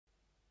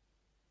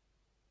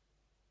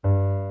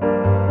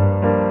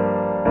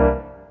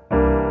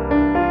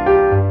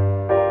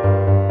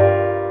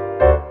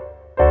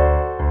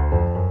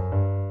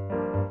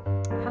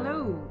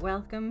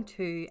welcome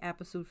to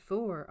episode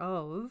 4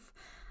 of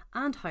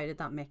And How Did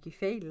That Make You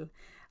Feel?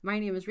 My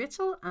name is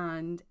Rachel,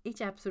 and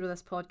each episode of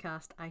this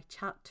podcast I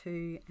chat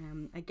to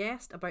a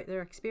guest about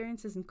their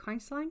experiences in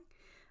counselling,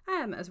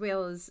 as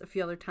well as a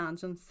few other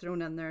tangents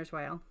thrown in there as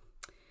well.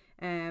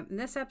 In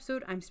this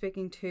episode I'm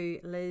speaking to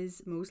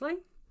Liz Mosley.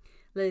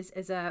 Liz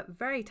is a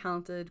very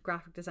talented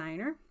graphic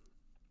designer.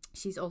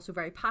 She's also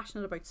very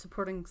passionate about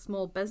supporting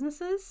small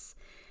businesses.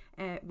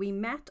 We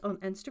met on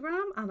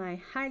Instagram and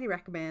I highly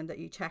recommend that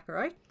you check her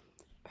out.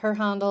 Her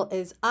handle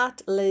is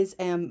at Liz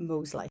M.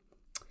 Mosley.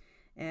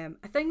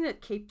 A thing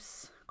that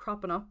keeps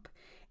cropping up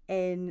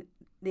in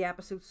the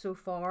episodes so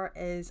far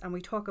is, and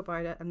we talk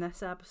about it in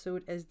this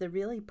episode, is the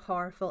really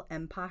powerful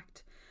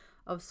impact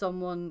of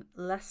someone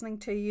listening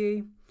to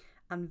you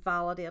and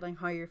validating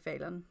how you're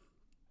feeling.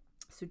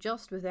 So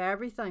just with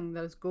everything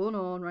that is going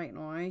on right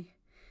now,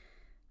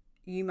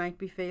 you might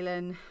be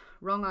feeling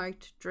wrung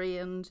out,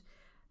 drained,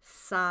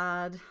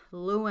 sad,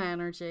 low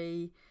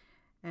energy,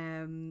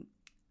 and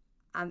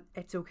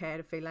it's okay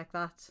to feel like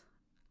that.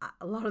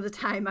 A lot of the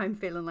time I'm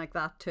feeling like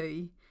that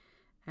too,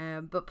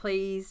 but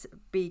please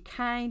be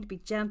kind, be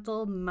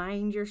gentle,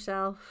 mind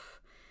yourself,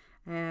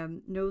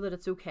 know that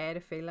it's okay to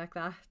feel like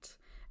that,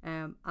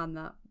 and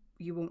that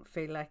you won't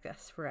feel like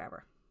this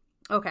forever.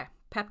 Okay,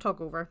 pep talk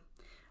over,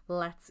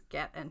 let's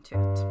get into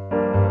it.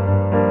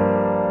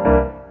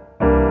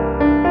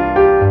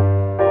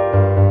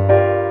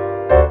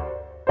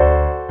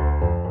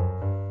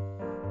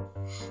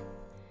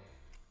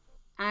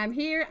 I'm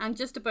here and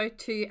just about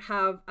to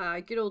have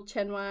a good old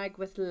chinwag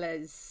with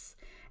Liz.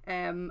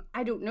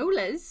 I don't know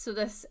Liz, so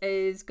this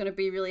is going to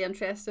be really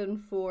interesting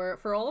for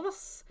all of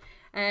us.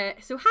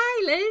 So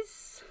hi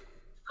Liz.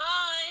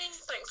 Hi,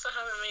 thanks for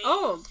having me.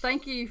 Oh,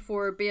 thank you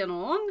for being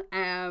on.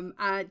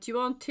 Do you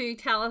want to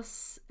tell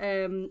us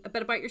a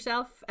bit about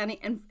yourself? Any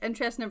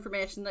interesting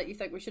information that you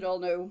think we should all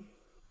know?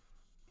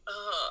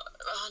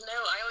 Oh no,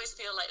 I always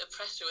feel like the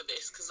pressure with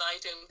this because I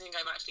don't think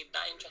I'm actually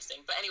that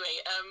interesting. But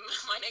anyway,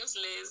 my name's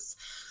Liz.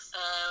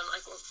 I'm a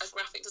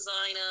graphic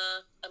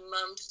designer, a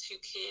mum to 2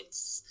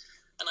 kids,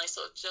 and I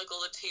sort of juggle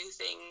the two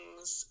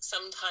things,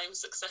 sometimes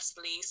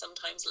successfully,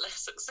 sometimes less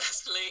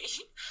successfully.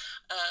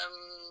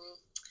 And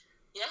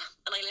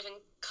I live in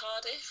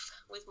Cardiff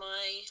with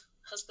my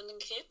husband and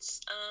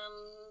kids,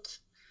 and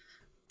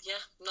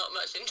not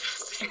much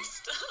interesting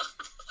stuff.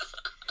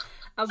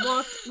 And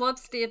what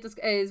state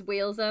is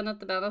Wales in at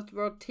the minute?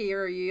 What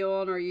tier are you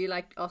on? Or are you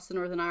like us in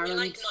Northern Ireland?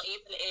 We're like not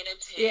even in a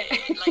tier.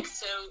 Yeah.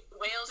 So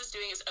Wales is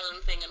doing its own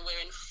thing and we're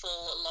in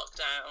full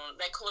lockdown.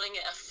 They're calling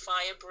it a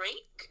fire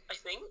break, I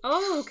think.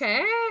 Oh,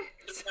 okay. I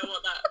don't know what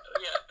that,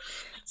 yeah.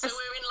 So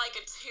we're in like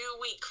a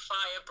 2-week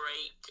fire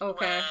break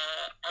where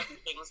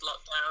everything's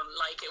locked down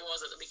like it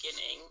was at the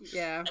beginning.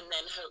 Yeah. And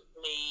then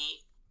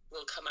hopefully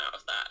we'll come out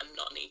of that and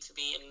not need to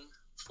be in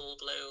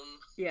full-blown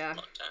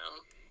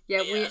lockdown.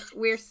 Yeah,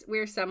 we're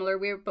similar.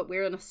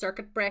 We're in a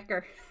circuit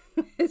breaker.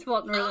 Is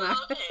what Northern Ireland.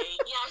 Okay.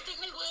 Yeah, I think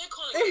they were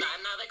calling it that,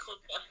 and now they're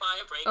calling it a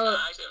fire break.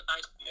 I don't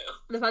know.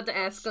 They've had to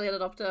escalate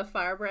it up to a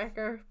fire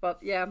breaker,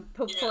 but yeah,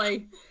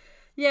 hopefully,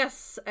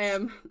 yes.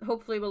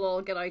 Hopefully we'll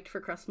all get out for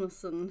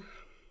Christmas, and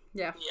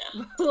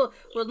we'll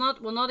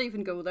not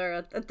even go there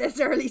at this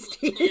early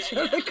stage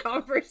of the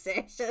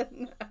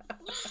conversation.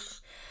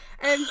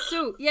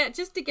 So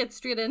just to get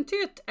straight into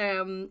it,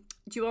 do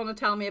you want to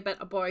tell me a bit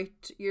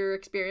about your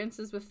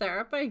experiences with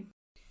therapy?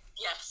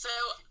 Yeah, so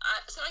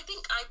I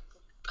think I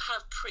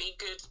have pretty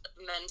good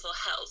mental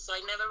health, so I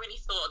never really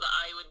thought that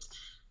I would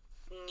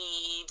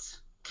need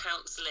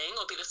counselling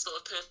or be the sort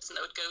of person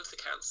that would go to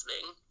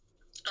counselling.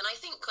 And I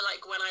think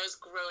like when I was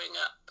growing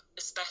up,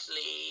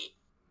 especially,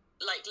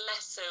 like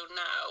less so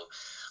now,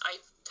 I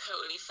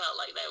totally felt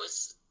like there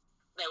was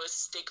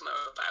stigma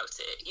about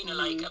it,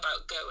 like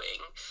about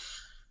going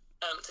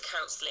to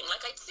counselling.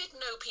 Like I did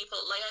know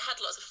people, like I had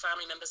lots of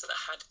family members that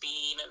had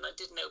been, and I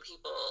did know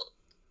people,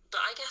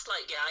 but I guess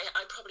like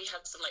I probably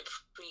had some like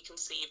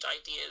preconceived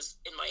ideas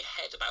in my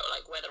head about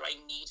like whether I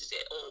needed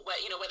it or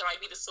whether I'd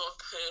be the sort of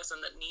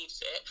person that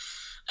needed it.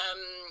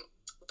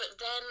 But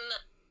then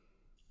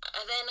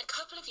a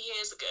couple of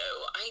years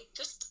ago, I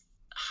just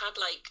had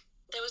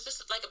there was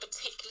just like a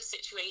particular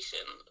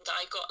situation that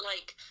I got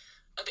like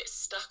a bit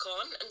stuck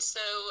on, and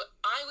so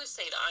I would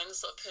say that I'm the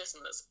sort of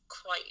person that's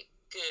quite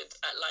good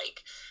at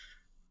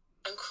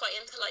I'm quite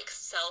into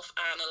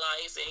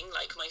self-analyzing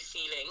my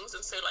feelings,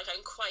 and so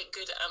I'm quite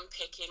good at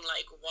unpicking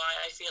why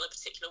I feel a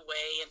particular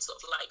way and sort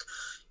of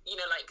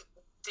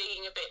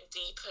digging a bit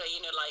deeper,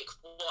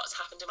 what's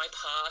happened in my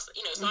past,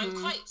 so I'm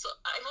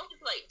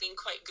always been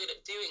quite good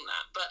at doing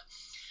that. But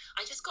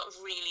I just got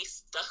really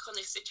stuck on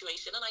this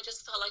situation, and I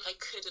just felt like I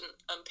couldn't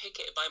unpick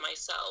it by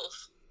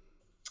myself,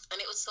 and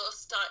it was sort of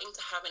starting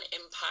to have an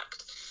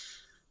impact.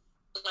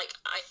 I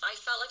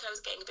felt like I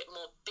was getting a bit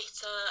more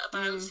bitter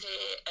about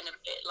it, and a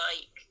bit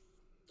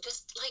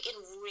just in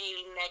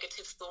really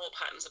negative thought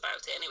patterns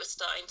about it, and it was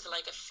starting to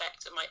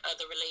affect my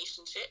other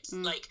relationships,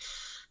 like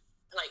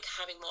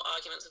having more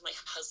arguments with my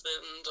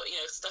husband or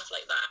stuff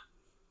like that.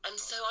 And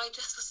so I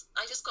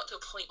just got to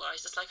a point where I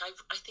was just like,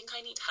 I think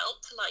I need help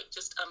to like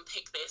just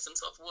unpick this and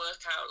sort of work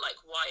out like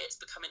why it's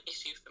become an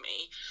issue for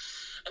me.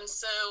 And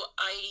so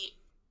I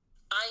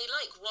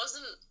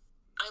wasn't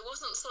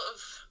sort of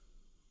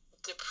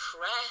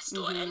depressed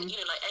or any,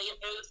 like any of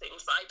those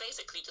things, but I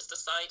basically just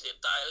decided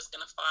that I was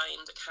going to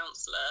find a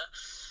counsellor,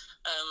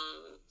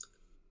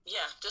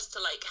 just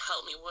to like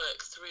help me work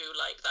through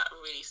like that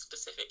really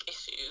specific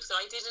issue. So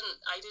I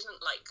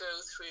didn't like go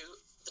through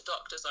the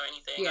doctors or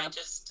anything. I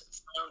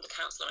just found a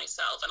counsellor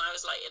myself, and I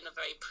was like in a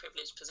very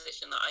privileged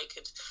position that I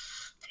could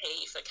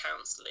pay for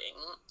counselling.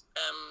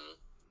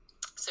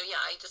 So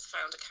I just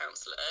found a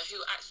counsellor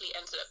who actually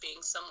ended up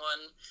being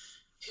someone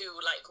who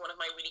like one of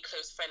my really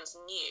close friends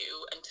knew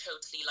and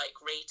totally like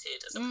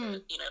rated as a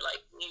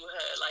like knew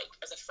her like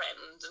as a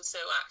friend, and so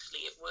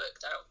actually it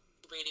worked out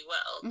really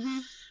well.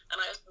 And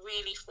I was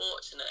really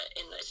fortunate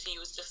in that she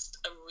was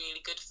just a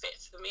really good fit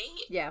for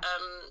me. I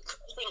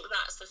think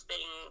that's the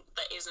thing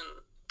that isn't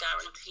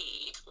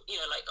guaranteed,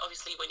 like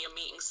obviously when you're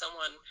meeting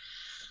someone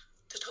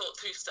to talk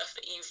through stuff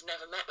that you've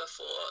never met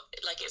before,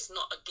 like it's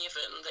not a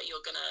given that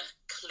you're gonna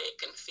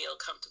click and feel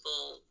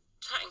comfortable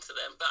chatting to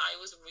them. But I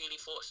was really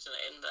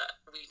fortunate in that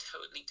we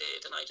totally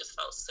did, and I just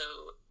felt so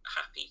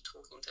happy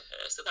talking to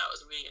her. So that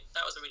was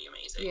really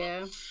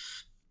amazing.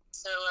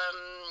 So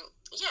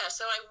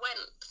so I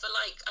went for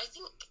like, I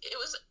think it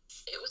was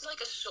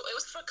like it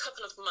was for a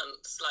couple of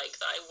months like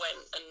that I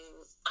went,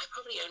 and I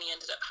probably only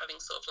ended up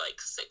having sort of like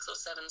 6 or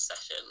 7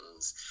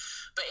 sessions,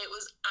 but it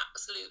was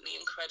absolutely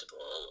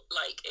incredible.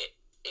 Like it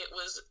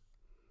was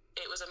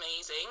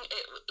amazing.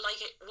 It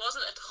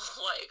wasn't at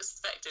all what I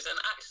expected, and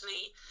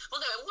actually,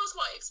 well, no, it was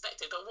what I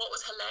expected, but what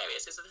was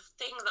hilarious is the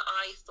thing that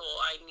I thought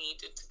I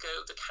needed to go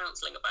to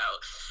counselling about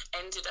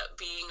ended up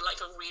being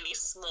like a really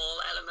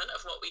small element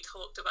of what we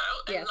talked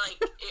about. And like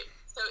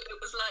it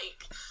was like,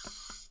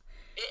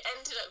 it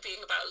ended up being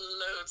about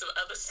loads of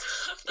other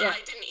stuff that I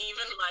didn't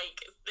even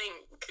like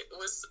think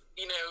was,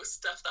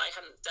 stuff that I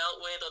hadn't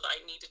dealt with or that I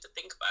needed to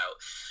think about.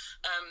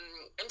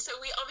 And so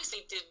we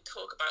obviously did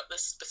talk about the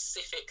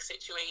specific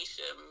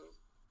situation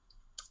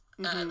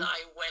that I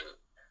went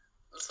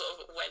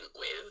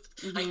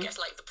with, I guess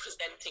like the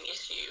presenting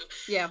issue.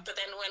 But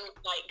then when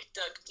like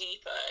dug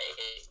deeper,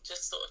 it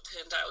just sort of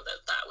turned out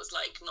that was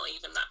like not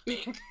even that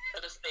big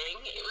of a thing.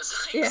 It was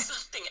like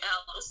something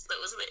else that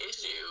was the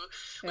issue,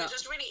 which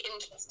was really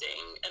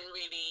interesting and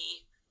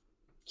really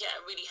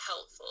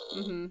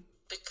helpful,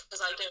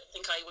 because I don't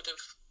think I would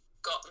have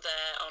got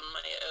there on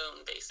my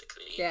own,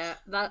 basically.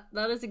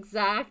 That is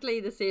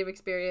exactly the same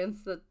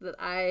experience that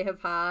I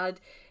have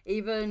had,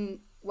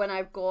 even when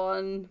I've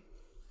gone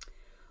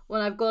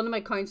to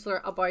my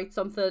counsellor about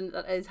something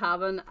that is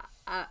having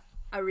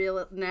a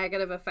real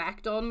negative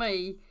effect on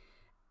me.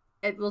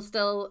 It will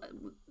still,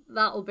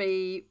 that'll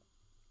be,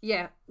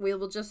 we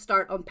will just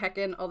start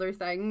unpicking other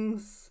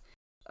things.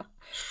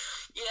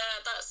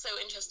 That's so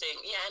interesting.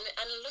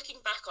 And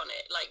looking back on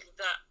it, like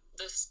that,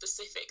 the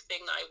specific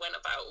thing that I went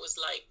about was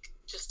like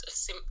just a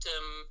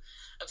symptom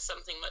of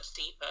something much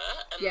deeper,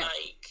 and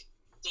like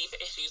deeper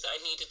issues that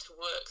I needed to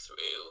work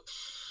through.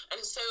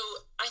 And so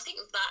I think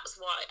that's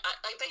why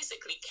I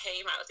basically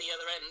came out of the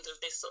other end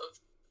of this sort of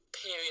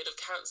period of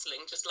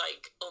counselling just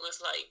like almost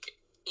like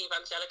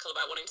evangelical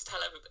about wanting to tell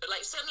everybody,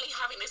 like suddenly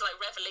having this like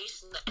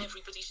revelation that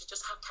everybody should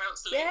just have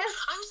counselling.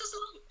 I was just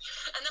like,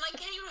 and then I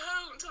came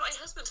home to my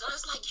husband and I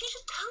was like, you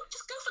should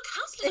just go for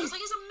counselling. I was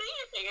like, it's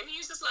amazing. And he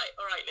was just like,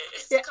 all right,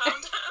 Liz,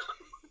 calm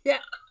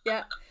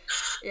down.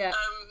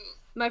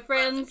 My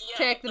friends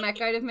take the mick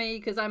out of me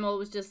because I'm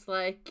always just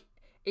like,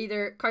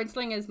 either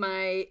counselling is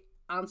my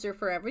answer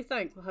for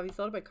everything. Well, have you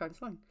thought about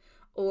counselling?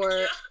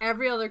 Or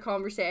every other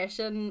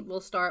conversation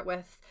will start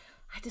with,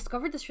 I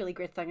discovered this really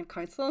great thing in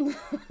counselling.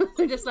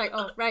 They're just like,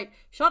 oh, right,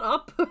 shut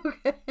up.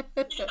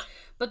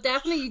 But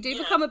definitely you do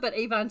become a bit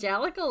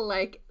evangelical,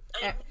 like,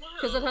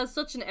 because it has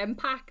such an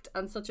impact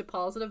and such a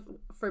positive,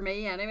 for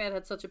me anyway, it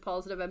had such a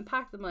positive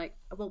impact. I'm like,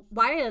 well,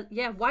 why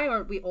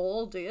aren't we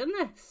all doing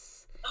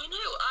this? I know.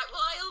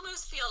 I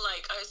almost feel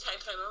like, I was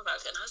chatting to my mum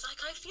about it, and I was like,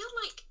 I feel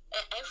like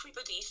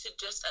everybody should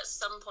just at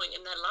some point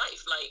in their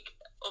life, like,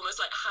 almost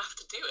like have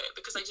to do it,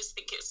 because I just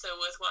think it's so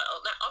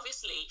worthwhile. Now,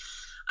 obviously,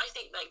 I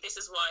think like this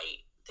is why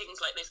things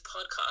like this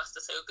podcast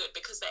are so good,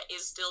 because there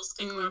is still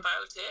stigma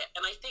about it.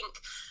 And I think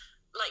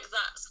like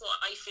that's what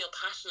I feel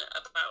passionate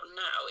about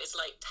now, is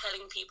like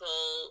telling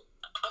people,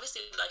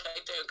 obviously like I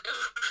don't go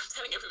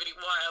telling everybody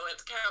why I went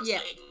to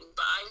counselling,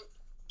 but I'm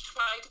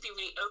trying to be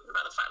really open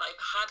about the fact that I've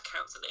had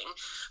counselling,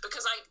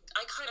 because I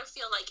kind of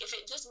feel like if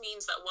it just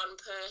means that one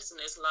person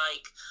is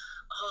like,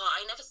 oh,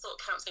 I never thought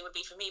counselling would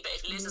be for me, but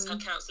if Liz has had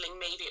counselling,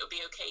 maybe it would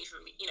be okay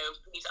for me,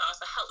 me to ask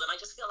for help, then I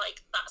just feel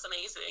like that's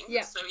amazing.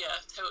 So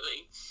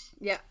totally.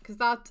 Because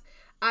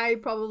I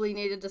probably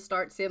needed to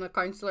start seeing a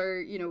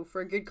counsellor, for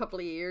a good couple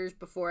of years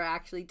before I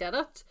actually did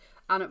it.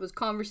 And it was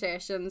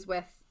conversations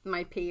with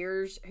my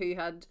peers who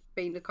had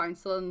been to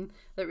counselling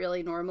that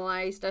really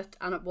normalised it.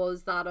 And it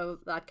was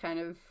that kind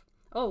of,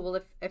 oh, well,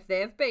 if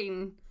they've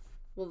been,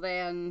 well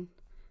then,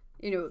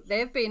 you know,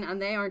 they've been,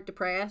 and they aren't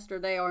depressed, or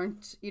they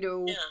aren't, you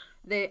know,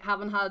 they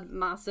haven't had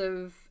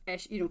massive,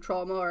 you know,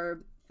 trauma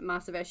or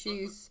massive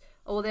issues.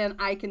 Oh, then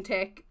I can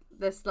take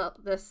this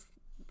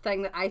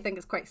thing that I think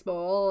is quite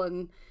small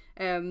and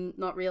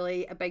not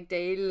really a big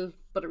deal,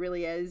 but it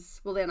really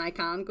is. Well, then I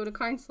can go to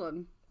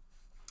counselling.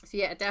 So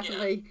yeah,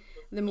 definitely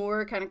the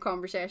more kind of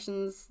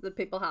conversations that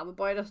people have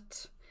about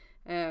it,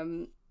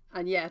 and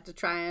yeah, to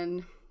try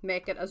and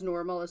make it as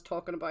normal as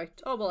talking about,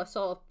 oh well, I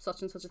saw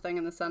such and such a thing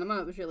in the cinema,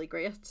 it was really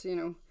great, you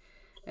know.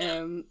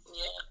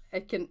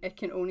 It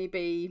can only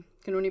be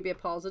a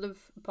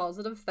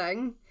positive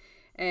thing.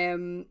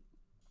 And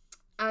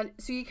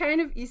so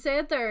you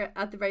said there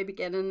at the very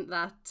beginning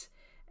that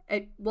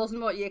it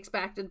wasn't what you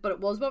expected, but it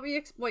was what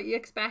you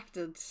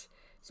expected.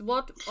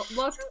 So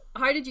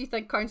how did you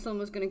think counselling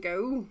was going to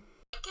go?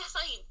 I guess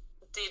I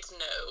did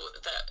know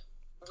that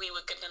we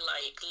were going to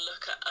like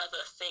look at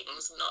other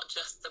things, not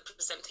just the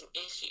presenting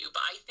issue,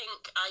 but I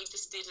think I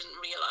just didn't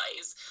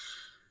realise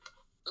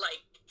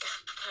like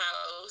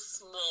how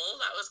small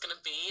that was going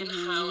to be and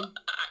how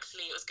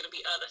actually it was going to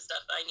be other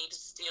stuff that I needed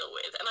to deal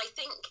with. And I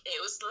think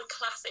it was the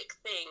classic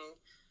thing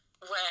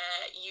where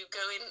you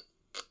go in,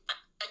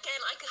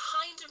 again, I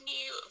kind of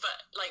knew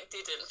but like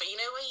didn't, but you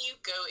know where you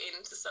go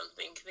into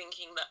something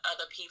thinking that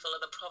other people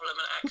are the problem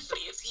and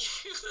actually it's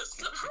you that's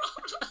the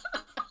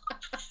problem.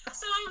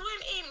 So I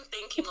went in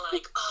thinking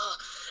like, oh,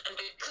 and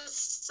because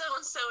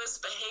so-and-so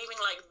is behaving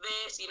like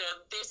this, you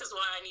know, this is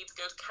why I need to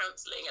go to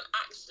counselling. And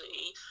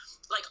actually,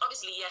 like,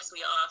 obviously, yes,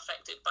 we are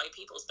affected by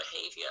people's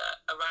behaviour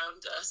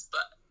around us,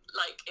 but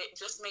like, it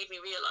just made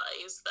me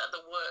realise that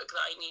the work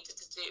that I needed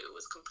to do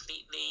was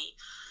completely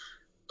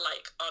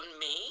like on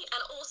me.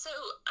 And also,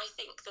 I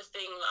think the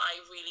thing that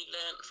I really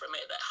learned from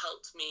it that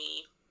helped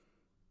me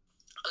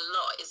a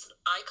lot is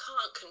I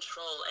can't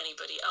control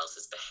anybody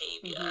else's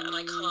behaviour, and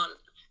I can't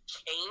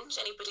change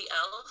anybody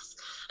else.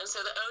 And so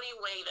the only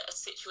way that a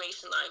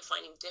situation that I'm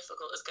finding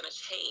difficult is going to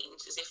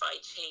change is if I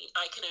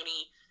can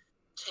only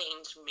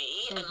change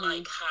me and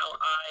like how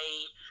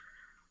I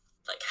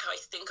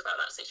think about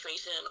that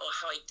situation or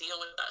how I deal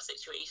with that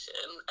situation.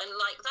 And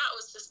like that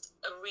was just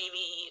a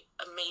really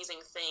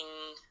amazing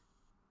thing.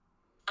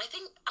 I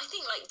think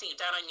like deep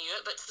down I knew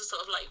it, but to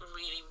sort of like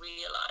really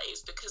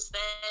realize, because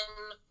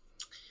then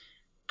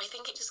I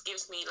think it just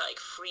gives me like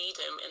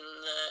freedom in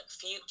the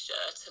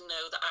future to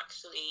know that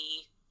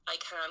actually I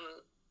can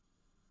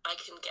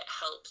get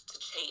help to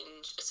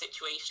change a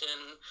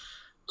situation.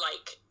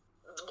 Like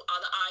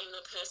I'm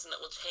the person that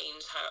will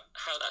change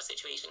how that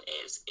situation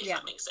is, if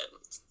that makes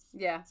sense.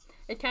 Yeah,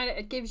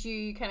 it gives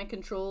you kind of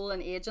control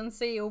and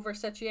agency over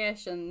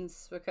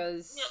situations,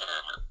 because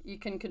you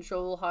can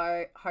control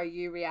how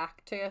you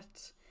react to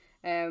it.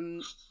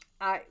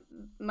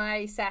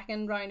 My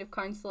second round of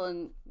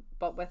counselling,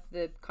 but with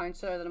the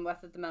counsellor that I'm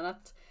with at the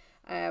minute,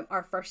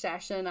 our first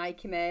session, I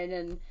came in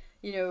and,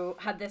 you know,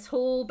 had this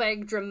whole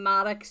big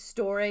dramatic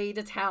story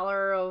to tell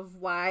her of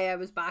why I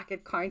was back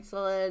at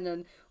counselling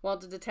and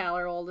wanted to tell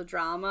her all the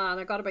drama. And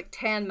I got about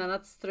 10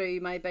 minutes through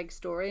my big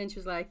story and she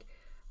was like,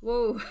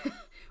 whoa,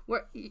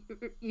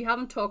 you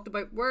haven't talked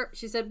about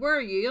she said, where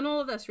are you in all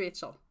of this,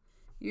 Rachel?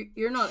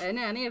 You're not in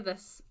any of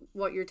this,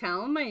 what you're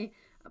telling me.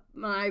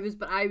 And I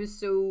was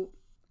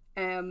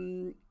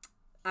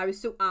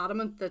so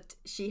adamant that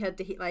she had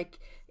to, like,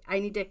 I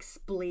need to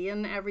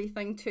explain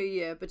everything to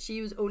you, but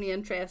she was only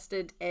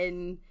interested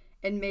in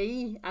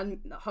me and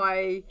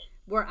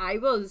where I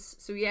was.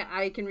 So yeah,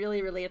 I can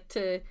really relate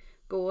to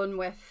going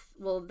with,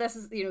 well, this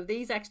is, you know,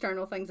 these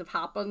external things have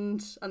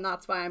happened and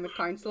that's why I'm at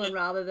counselling,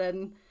 rather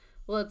than,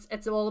 well,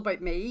 it's all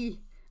about me.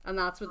 And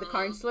that's what the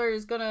counsellor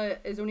is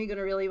only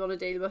gonna really want to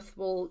deal with.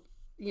 Well,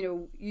 you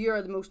know,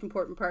 you're the most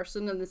important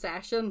person in the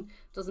session.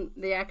 Doesn't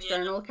the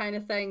external kind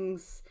of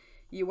things,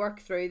 you work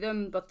through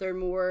them, but they're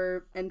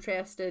more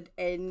interested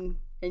in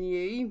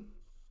you,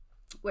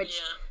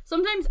 which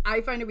sometimes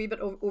I find a wee bit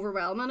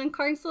overwhelming in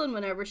counselling.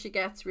 Whenever she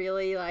gets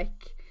really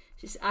like,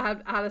 I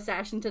had a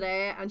session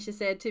today and she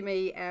said to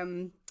me,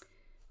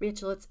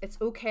 Rachel, it's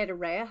okay to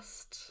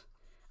rest.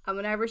 And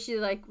whenever she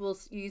like will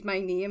use my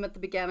name at the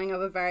beginning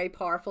of a very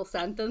powerful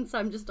sentence,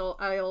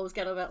 I always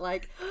get a bit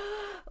like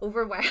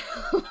overwhelmed.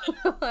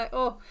 Like,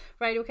 oh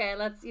right, okay,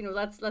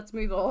 let's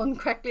move on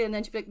quickly. And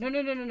then she'd be like,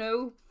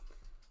 no,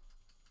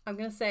 I'm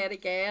gonna say it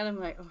again. I'm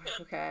like, oh,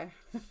 okay.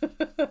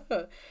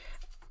 I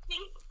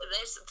think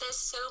there's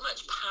so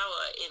much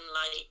power in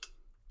like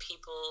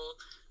people,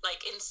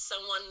 like in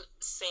someone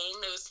saying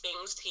those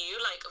things to you.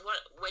 Like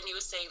when you were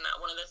saying that,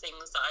 one of the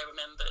things that I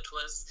remembered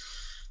was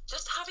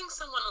just having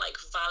someone like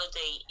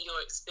validate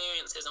your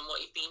experiences and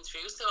what you've been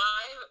through. So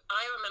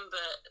I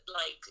remember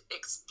like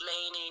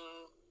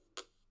explaining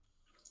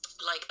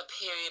like a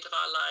period of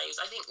our lives.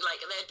 I think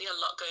like there'd been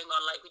a lot going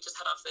on. Like we just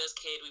had our first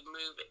kid, we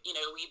moved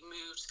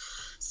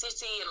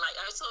city, and like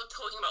I was sort of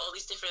talking about all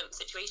these different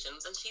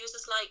situations, and she was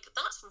just like,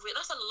 that's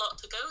a lot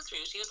to go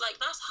through. She was like,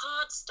 that's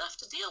hard stuff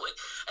to deal with.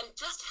 And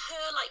just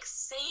her like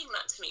saying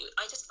that to me,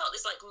 I just felt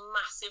this like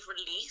massive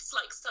release,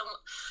 like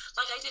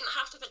I didn't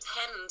have to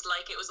pretend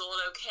like it was all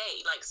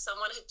okay. Like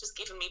someone had just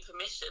given me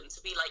permission to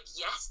be like,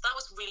 yes, that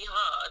was really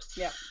hard.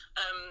 Yeah.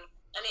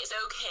 And it's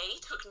okay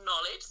to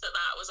acknowledge that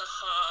was a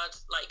hard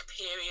like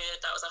period,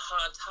 that was a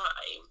hard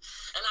time.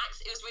 And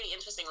actually it was really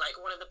interesting, like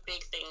one of the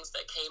big things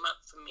that came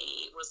up for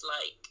me was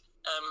like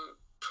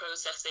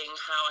processing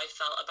how I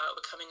felt about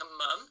becoming a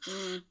mum.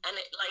 And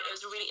it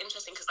was really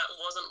interesting because that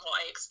wasn't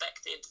what I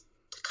expected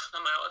to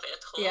come out of it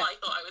at all. Yeah. I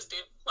thought I was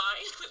doing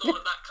fine with all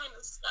of that kind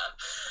of stuff,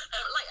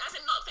 like as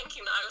in not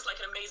thinking that I was like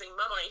an amazing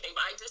mum or anything,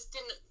 but I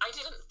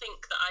didn't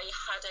think that I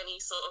had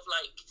any sort of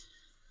like,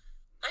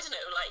 I don't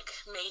know, like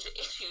major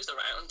issues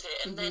around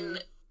it. And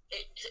then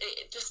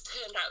it just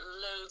turned out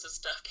loads of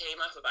stuff came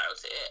up about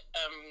it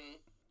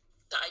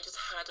that I just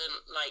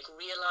hadn't like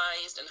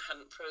realized and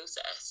hadn't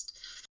processed.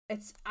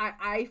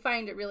 I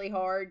find it really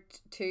hard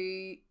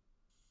to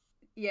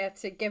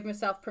give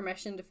myself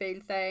permission to feel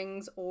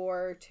things,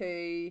 or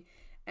to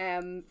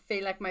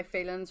feel like my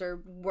feelings are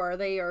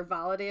worthy or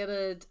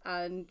validated,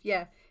 and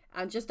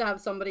just to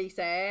have somebody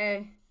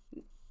say,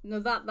 no,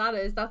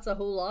 that's a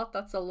whole lot,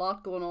 that's a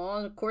lot going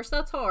on, of course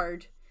that's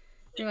hard.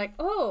 You're like,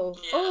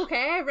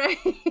 okay,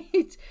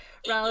 right.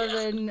 Rather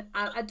than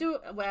I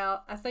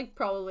think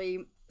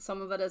probably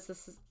some of it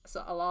is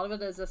a lot of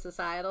it is a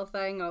societal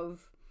thing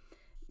of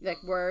like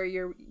where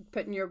you're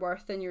putting your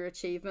worth and your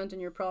achievement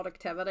and your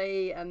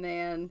productivity, and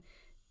then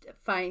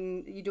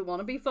find you don't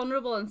want to be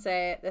vulnerable and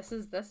say this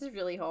is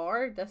really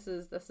hard, this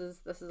is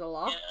a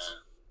lot.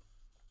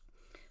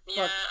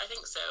 I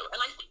think so.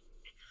 And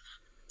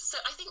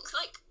I think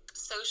like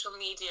social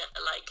media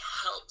like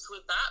helps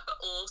with that, but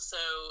also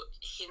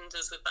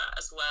hinders with that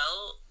as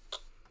well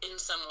in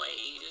some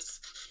ways.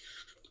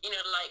 You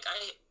know, like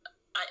I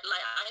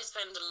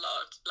spend a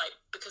lot, like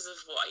because of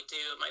what I do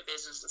in my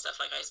business and stuff,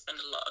 like I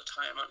spend a lot of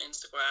time on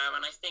Instagram,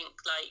 and I think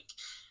like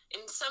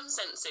in some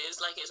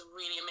senses like it's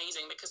really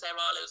amazing because there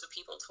are loads of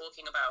people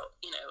talking about,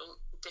 you know,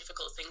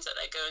 difficult things that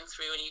they're going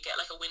through, and you get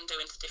like a window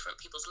into different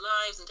people's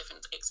lives and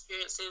different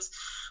experiences.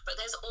 But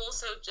there's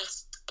also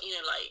just, you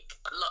know, like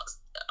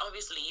lots,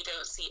 obviously you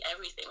don't see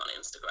everything on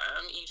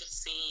Instagram, you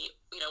just see,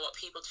 you know, what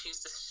people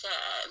choose to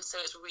share, and so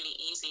it's really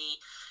easy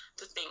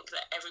to think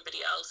that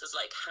everybody else is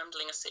like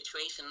handling a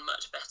situation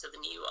much better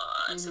than you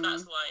are. And so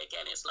that's why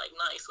again it's like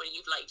nice when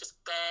you've like just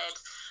bared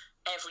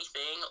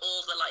everything,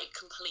 all the like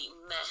complete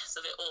mess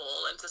of it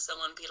all, and to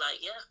someone be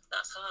like, yeah,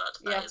 that's hard,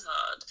 that is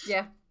hard.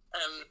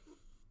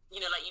 You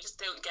know, like you just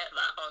don't get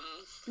that on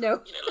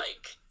you know,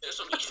 like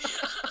social media.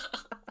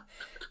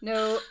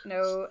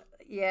 no,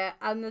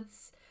 and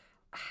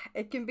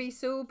it can be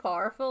so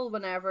powerful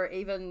whenever,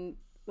 even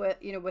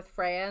with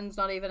friends,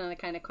 not even in a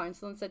kind of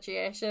counselling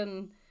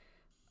situation,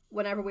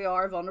 whenever we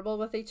are vulnerable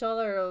with each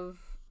other of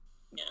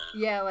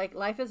like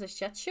life is a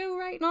shit show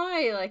right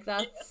now, like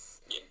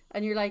that's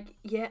and you're like,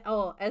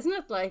 isn't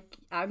it, like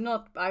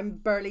I'm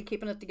barely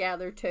keeping it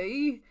together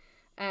too.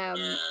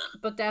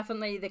 But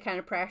definitely the kind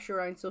of pressure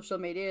around social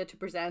media to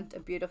present a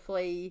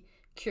beautifully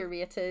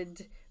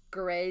curated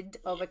grid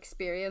of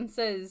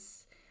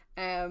experiences,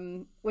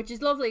 which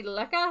is lovely to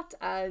look at,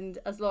 and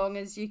as long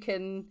as you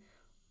can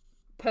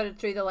put it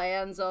through the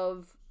lens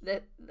of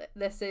that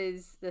this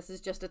is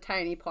just a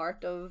tiny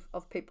part of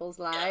people's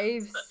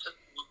lives.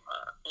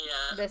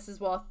 This is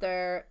what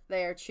they're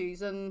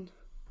choosing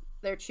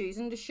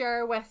to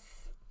share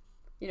with,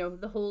 you know,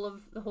 the whole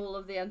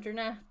of the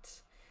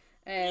internet.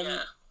 And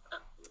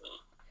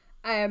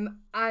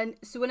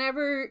so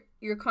whenever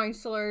your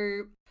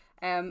counsellor,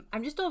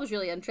 I'm just always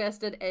really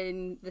interested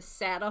in the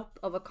setup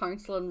of a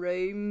counselling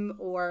room,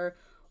 or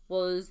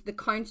was the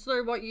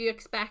counsellor what you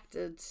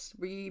expected?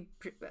 Were you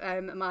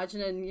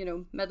imagining, you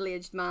know,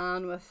 middle-aged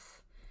man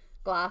with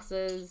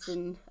glasses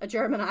and a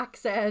German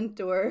accent,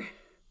 or?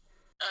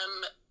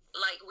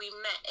 Like we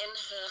met in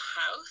her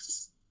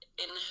house,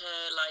 in her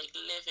like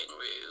living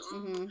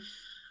room.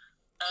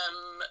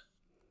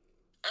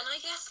 And I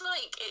guess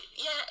like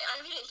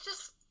I mean it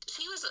just,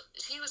 she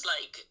was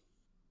like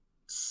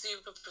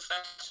super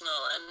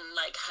professional and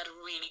like had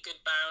really good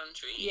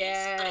boundaries,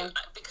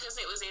 but because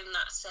it was in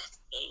that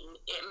setting,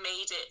 it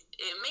made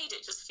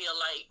it just feel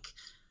like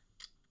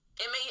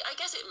it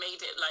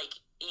made it like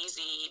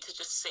easy to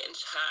just sit and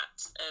chat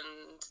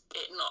and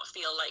it not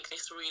feel like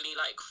this really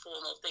like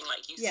formal thing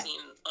like you've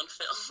seen on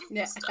film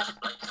and stuff.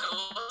 Like I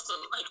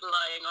wasn't like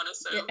lying on a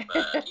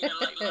sofa, you know,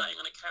 like lying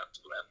on a couch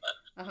or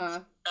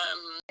whatever.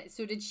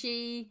 So did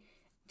she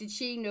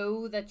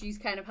know that you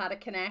kind of had a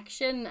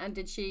connection, and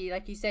did she,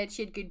 like you said,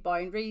 she had good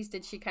boundaries,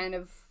 did she kind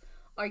of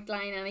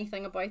outline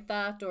anything about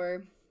that,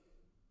 or?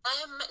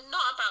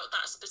 Not about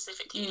that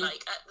specifically.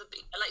 Like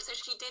so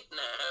she did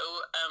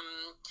know,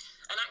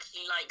 And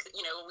actually, like,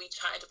 you know, we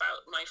chatted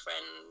about my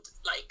friend,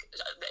 like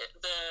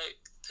the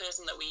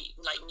person that we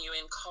like knew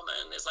in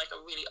common is like a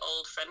really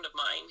old friend of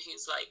mine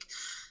who's like,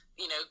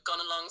 you know,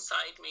 gone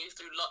alongside me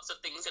through lots of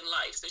things in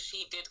life. So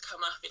she did come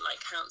up in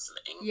like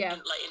counselling,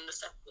 Yeah. in the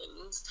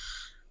sessions.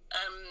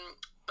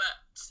 But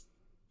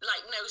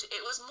like, no,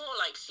 it was more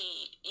like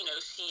she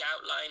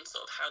outlined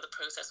sort of how the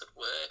process would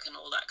work and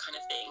all that kind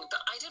of thing.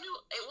 But I don't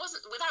know, it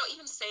wasn't, without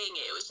even saying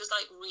it, it was just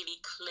like really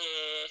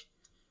clear.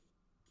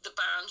 The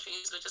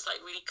boundaries were just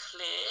like really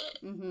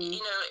clear,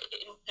 you know,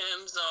 in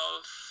terms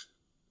of,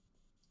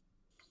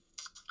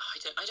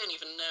 I don't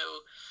even know.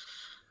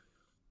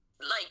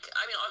 Like,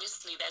 I mean,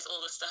 obviously there's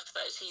all the stuff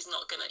that she's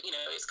not gonna, you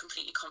know, it's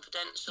completely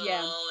confidential.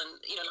 Yeah. And,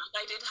 you know,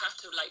 like, I did have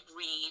to like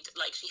read,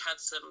 like she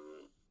had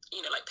some, you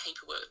know, like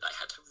paperwork that I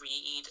had to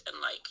read and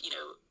like, you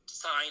know,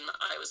 sign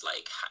that I was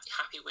like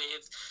happy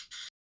with.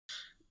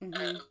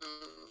 I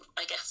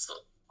guess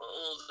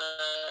all the,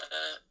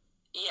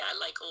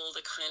 like all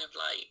the kind of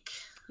like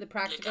the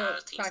practical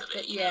legalities of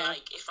it, you know,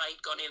 like if I'd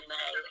gone in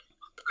there.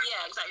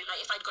 Yeah, exactly.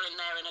 Like if I'd gone in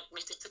there and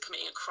admitted to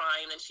committing a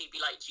crime, then she'd be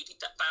like duty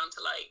bound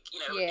to like, you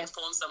know,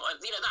 inform someone.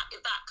 You know, that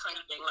kind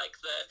of thing, like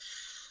the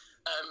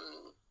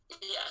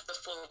the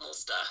formal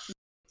stuff.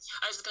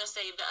 I was going to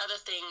say the other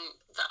thing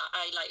that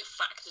I like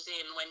factored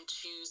in when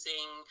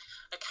choosing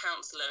a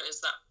counsellor is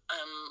that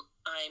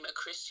I'm a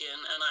Christian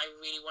and I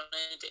really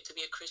wanted it to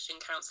be a Christian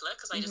counsellor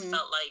because I just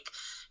felt like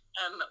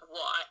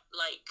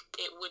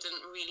it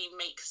wouldn't really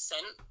make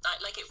sense.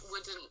 I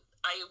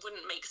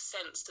wouldn't make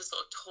sense to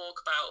sort of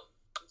talk about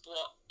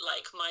what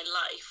like my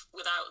life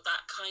without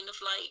that kind of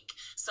like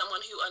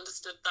someone who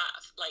understood that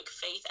like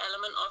faith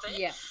element of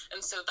it. And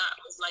so that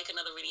was like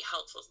another really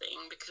helpful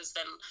thing because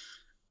then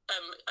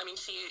I mean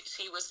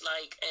she was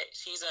like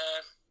she's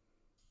a,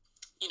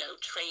 you know,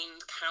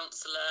 trained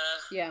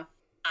counselor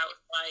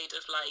outside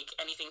of like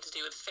anything to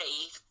do with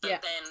faith,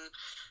 but then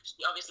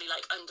she obviously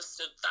like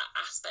understood that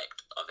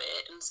aspect of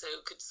it and so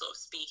could sort of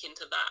speak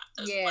into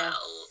that as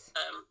well,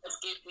 as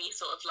give me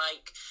sort of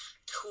like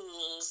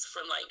tools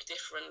from like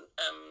different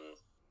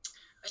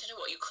I don't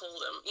know what you call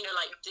them, you know,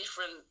 like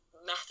different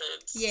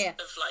methods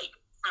of like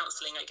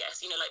counselling, I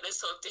guess, you know, like there's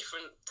sort of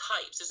different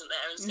types, isn't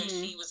there? And so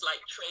she was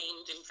like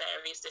trained in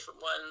various different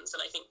ones,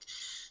 and I think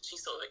she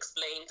sort of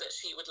explained that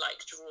she would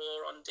like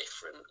draw on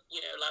different, you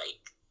know,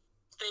 like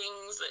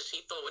things that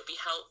she thought would be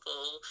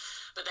helpful,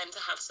 but then to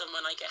have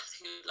someone, I guess,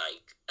 who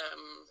like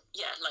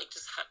like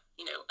just had,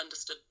 you know,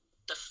 understood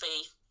the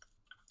faith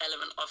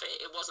element of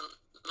it. It wasn't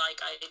like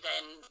I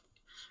then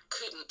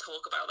couldn't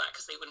talk about that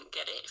because they wouldn't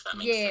get it, if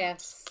that makes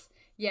sense.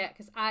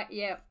 Because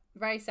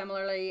very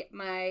similarly,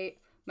 my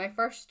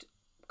first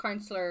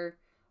counsellor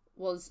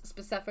was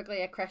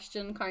specifically a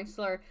Christian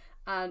counsellor,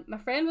 and my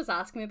friend was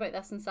asking me about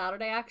this on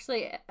Saturday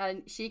actually,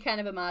 and she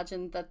kind of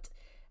imagined that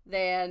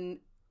then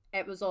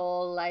it was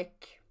all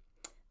like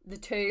the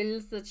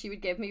tools that she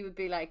would give me would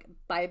be like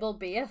Bible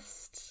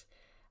based.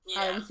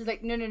 And she's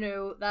like,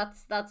 no,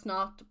 that's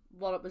not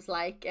what it was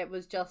like. It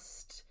was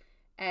just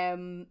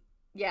I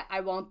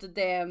wanted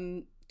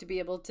them to be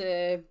able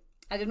to,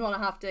 I didn't want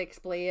to have to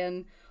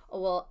explain,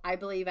 oh well, I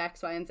believe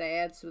X, Y, and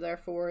Z, so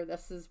therefore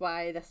this is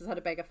why this has had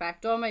a big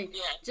effect on me.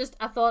 Just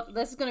I thought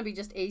this is going to be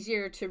just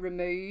easier to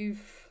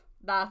remove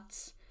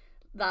that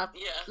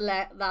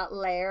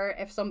layer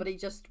if somebody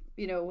just,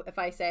 you know, if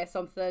I say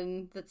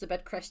something that's a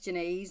bit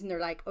Christianese and they're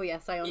like, oh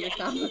yes, I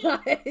understand what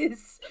that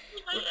is,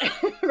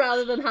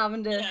 rather than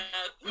having to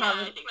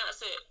I think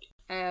that's it.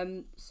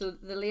 So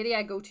the lady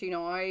I go to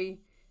now,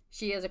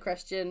 she is a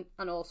Christian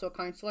and also a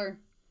counsellor,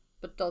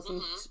 but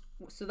doesn't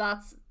so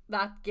that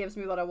gives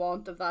me what I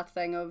want, of that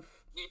thing of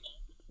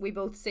we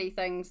both see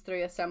things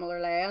through a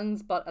similar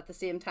lens, but at the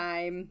same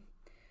time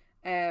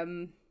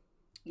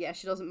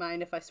she doesn't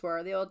mind if I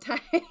swear the odd time.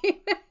 I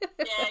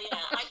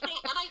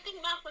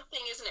think that's the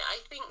thing, isn't it? I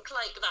think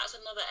like that's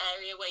another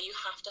area where you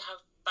have to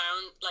have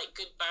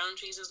good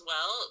boundaries as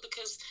well,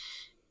 because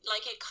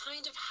like it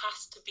kind of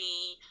has to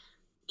be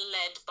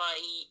led by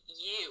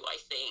you, I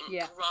think.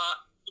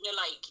 You know,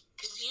 like,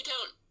 because you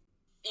don't,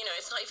 you know,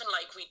 it's not even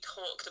like we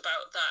talked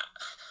about that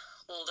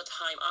all the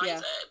time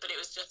either, but it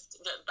was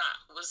just that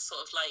was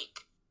sort of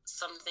like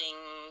something,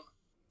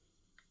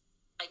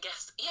 I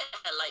guess,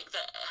 like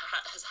that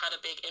has had a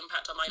big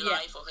impact on my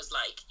life, or has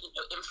like, you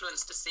know,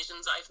 influenced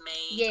decisions I've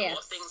made, or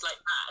things like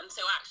that. And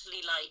so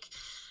actually like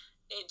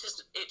it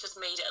just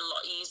made it a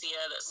lot easier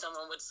that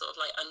someone would sort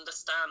of like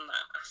understand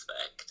that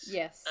aspect.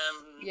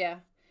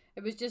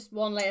 It was just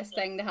one less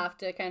thing to have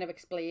to kind of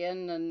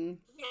explain and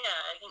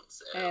I think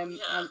so.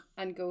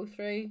 And go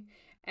through.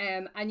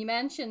 And you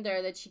mentioned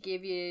there that she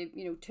gave you,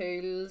 you know,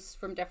 tools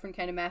from different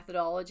kind of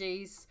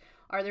methodologies.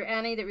 Are there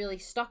any that really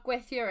stuck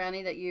with you, or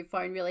any that you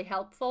found really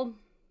helpful?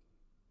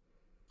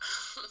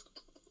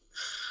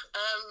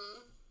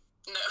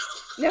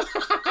 No. I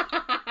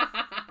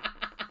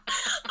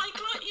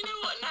can't, you know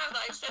what, now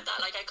that I've said that,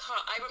 like I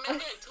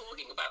remember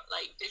talking about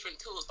like different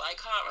tools, but I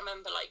can't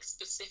remember like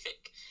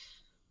specific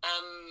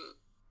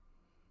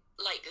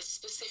like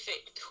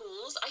specific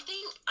tools. I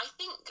think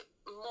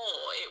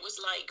more it was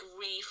like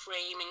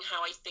reframing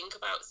how I think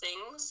about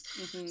things.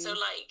 So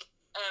like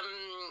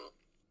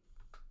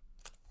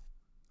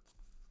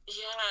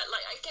yeah,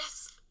 like I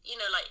guess, you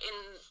know, like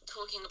in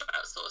talking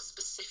about sort of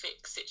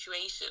specific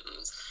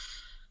situations,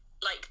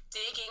 like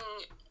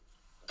digging,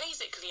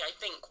 basically I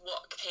think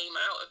what came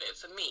out of it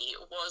for me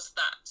was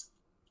that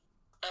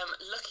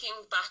looking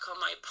back on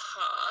my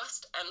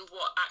past and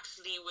what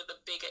actually were the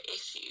bigger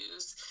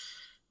issues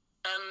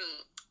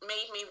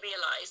made me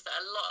realize that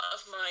a lot of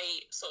my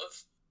sort of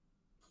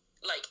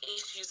like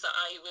issues that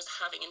I was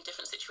having in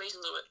different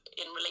situations or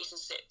in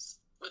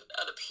relationships with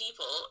other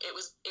people, it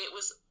was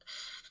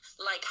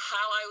like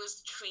how I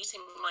was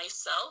treating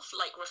myself,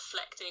 like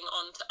reflecting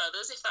onto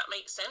others, if that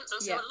makes sense.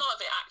 And so a lot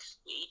of it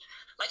actually,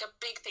 like a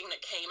big thing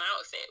that came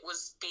out of it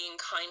was being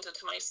kinder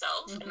to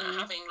myself and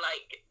having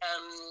like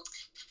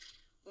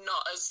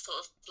not as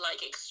sort of like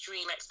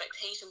extreme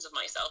expectations of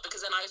myself,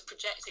 because then I was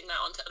projecting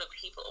that onto other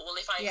people. Well,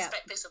 if I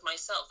expect this of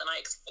myself, then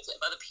I expect it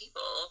of other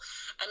people,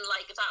 and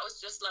like that was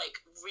just like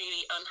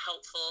really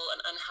unhelpful and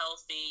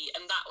unhealthy,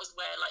 and that was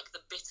where like the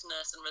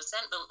bitterness and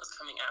resentment was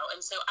coming out. And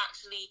so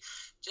actually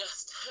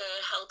just her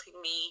helping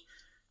me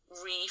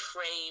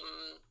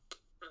reframe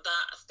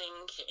that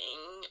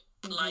thinking,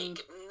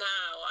 like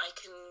now I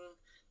can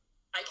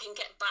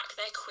get back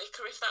there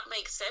quicker, if that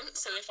makes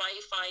sense. So if I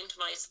find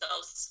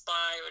myself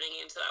spiraling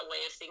into that way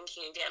of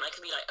thinking again, I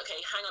can be like, okay,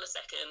 hang on a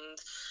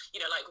second,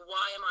 you know, like,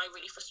 why am I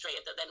really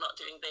frustrated that they're not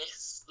doing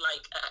this?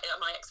 Like,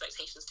 are my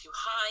expectations too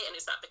high? And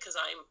is that because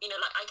I'm, you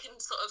know, like, I can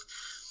sort of,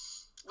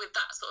 with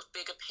that sort of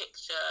bigger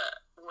picture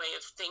way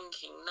of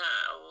thinking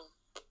now,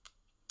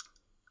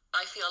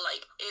 I feel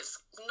like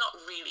it's not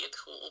really a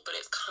tool, but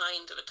it's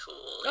kind of a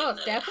tool. Oh,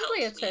 it's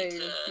definitely a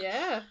tool.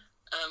 Yeah.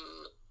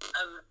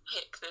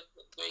 Pick the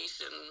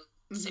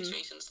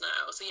situations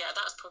now. So yeah,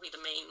 that's probably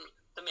the main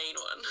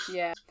one.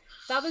 Yeah,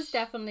 that was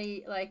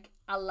definitely like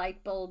a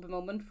light bulb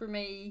moment for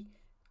me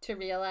to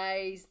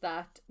realize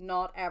that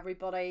not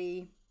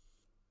everybody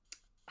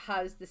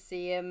has the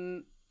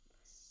same,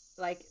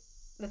 like,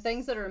 the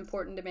things that are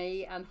important to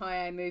me and how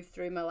I move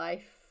through my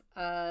life,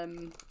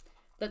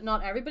 that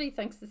not everybody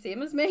thinks the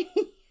same as me.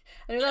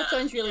 I know that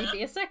sounds really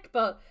basic,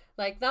 but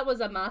like that was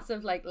a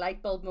massive like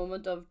light bulb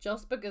moment of,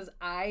 just because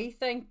I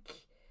think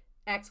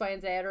X, Y,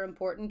 and Z are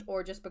important,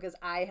 or just because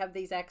I have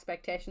these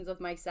expectations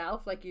of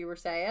myself, like you were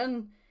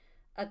saying,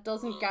 it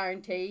doesn't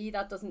guarantee,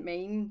 that doesn't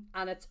mean,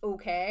 and it's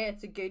okay,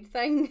 it's a good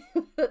thing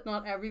that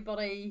not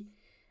everybody.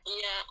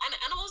 Yeah,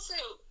 and also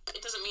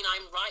it doesn't mean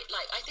I'm right.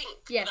 Like, I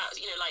think that,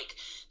 you know, like,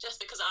 just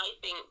because I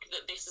think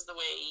that this is the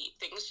way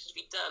things should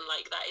be done,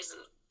 like that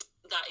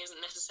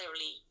isn't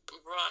necessarily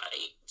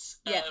right.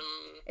 Yeah,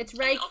 it's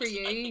right for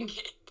you.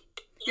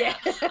 I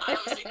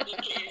obviously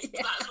think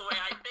that's the way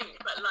I think,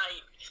 but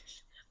like,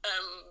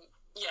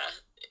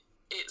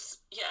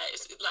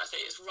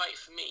 it's right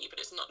for me, but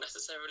it's not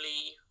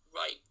necessarily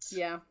right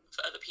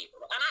for other people.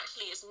 And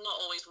actually, it's not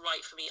always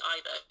right for me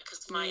either,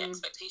 because my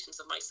expectations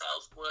of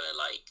myself were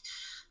like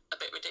a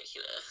bit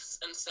ridiculous,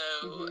 and so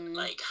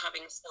like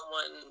having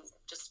someone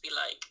just be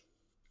like,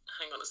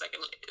 hang on a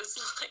second, it's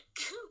like,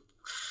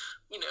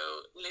 you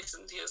know,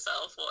 listen to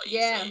yourself, what are you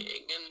saying,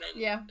 and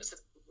then it's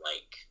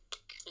like,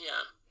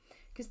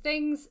 because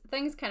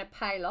things kind of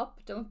pile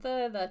up, don't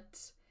they,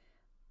 that,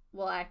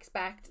 well, I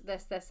expect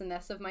this and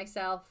this of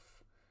myself,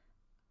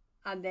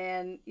 and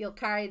then you'll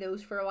carry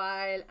those for a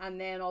while, and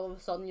then all of a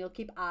sudden you'll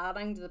keep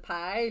adding to the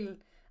pile,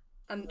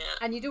 and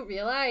you don't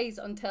realise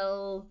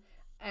until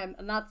and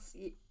that's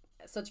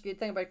such a good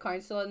thing about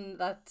counselling,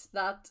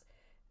 that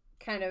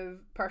kind of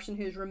person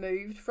who's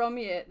removed from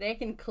you, they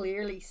can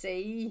clearly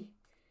see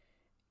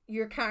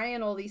you're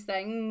carrying all these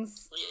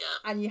things,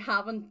 and you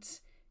haven't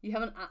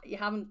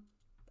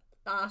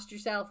asked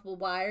yourself, well,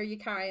 why are you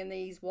carrying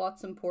these?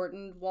 What's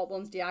important? What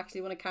ones do you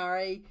actually want to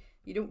carry?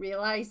 You don't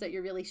realise that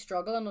you're really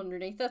struggling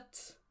underneath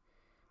it,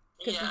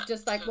 because it's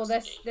just like, well,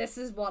 this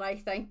is what I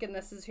think, and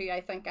this is who I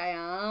think I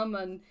am,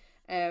 and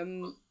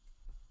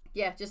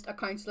just a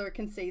counsellor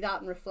can see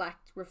that and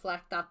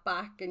reflect that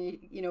back, and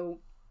you know,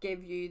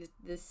 give you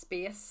the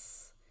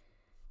space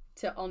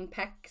to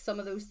unpick some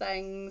of those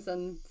things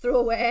and throw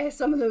away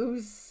some of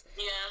those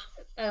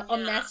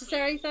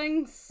unnecessary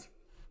things.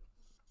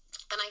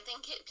 And I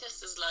think it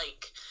just is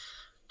like,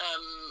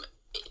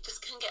 it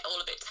just can get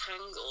all a bit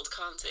tangled,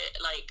 can't it?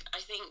 Like, I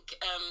think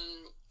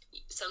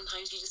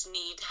sometimes you just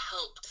need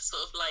help to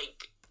sort of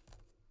like,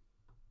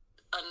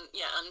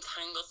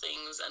 untangle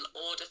things and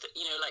order,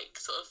 you know, like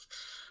sort of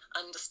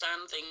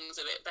understand things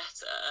a bit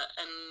better.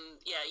 And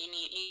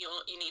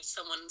you need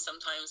someone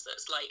sometimes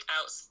that's like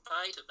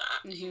outside of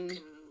that, who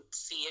can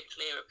see a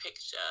clearer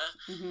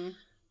picture.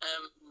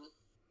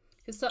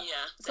 Because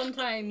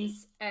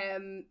sometimes,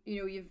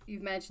 you know,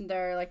 you've mentioned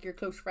there, like, your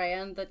close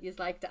friend that you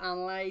like to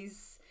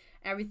analyse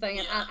everything,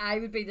 and I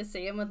would be the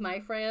same with my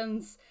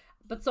friends,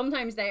 but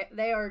sometimes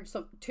they are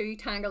too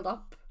tangled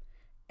up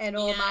in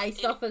all my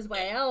stuff as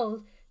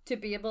well, to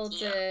be able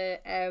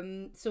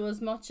to, so as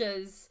much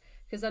as,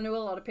 because I know a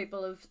lot of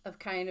people have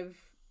kind of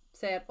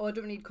said, oh, I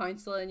don't need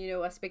counselling, you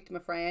know, I speak to my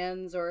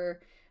friends, or,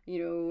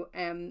 you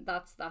know,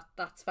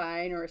 that's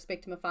fine, or I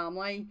speak to my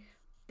family.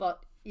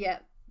 But yeah,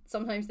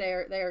 sometimes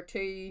they're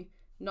too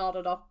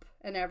knotted up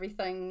and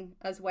everything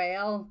as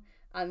well.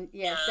 And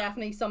yeah,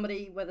 definitely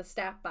somebody with a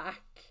step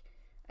back,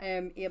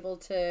 able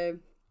to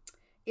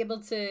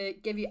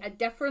give you a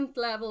different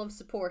level of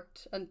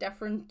support and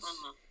different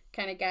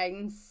kind of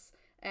guidance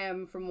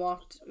from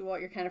what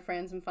your kind of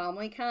friends and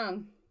family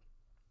can.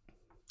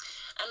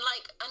 And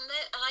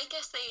I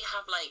guess they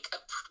have like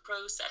a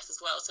process as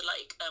well. So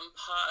like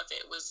part of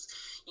it was,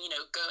 you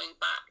know, going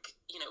back,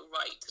 you know,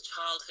 right to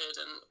childhood,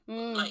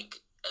 and like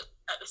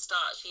at the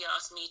start she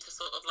asked me to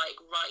sort of like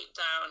write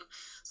down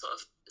sort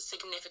of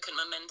significant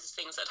momentous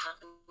things that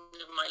happened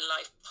in my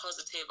life,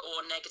 positive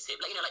or negative,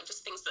 like, you know, like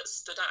just things that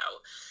stood out,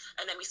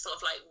 and then we sort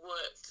of like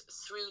worked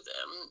through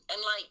them.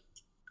 And like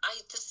I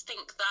just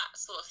think that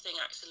sort of thing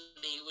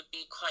actually would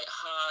be quite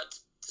hard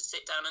to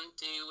sit down and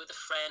do with a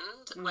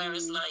friend,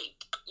 whereas like,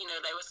 you know,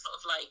 there was sort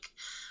of like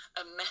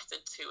a method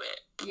to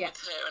it with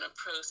her, and a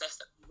process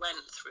that we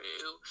went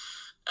through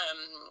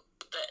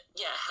that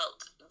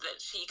helped, that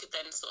she could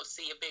then sort of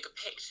see a bigger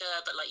picture,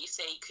 but like you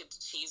say,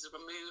 she's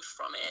removed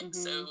from it,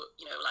 so,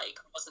 you know,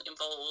 like wasn't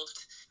involved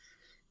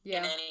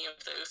in any of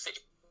those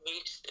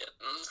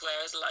situations,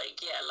 whereas like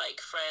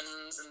like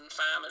friends and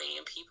family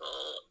and people,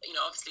 you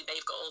know, obviously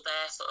they've got all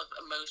their sort of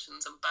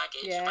emotions and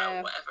baggage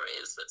about whatever it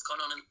is that's gone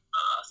on in the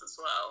past as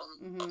well.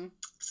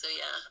 So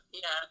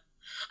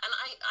and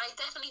I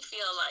definitely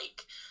feel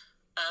like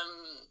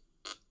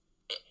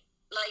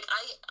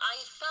I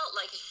felt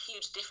like a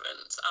huge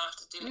difference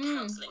after doing the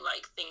counselling,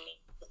 like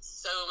things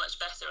so much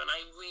better, and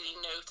I really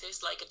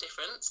noticed like a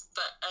difference,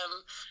 but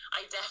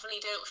I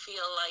definitely don't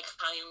feel like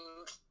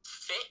I'm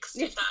fixed,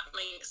 if that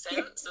makes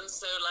sense. And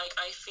so like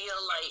I feel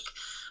like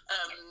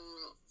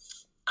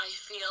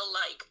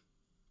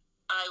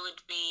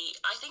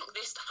I think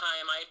this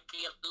time I'd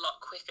be a lot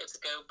quicker to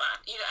go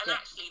back, you know. And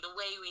actually the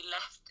way we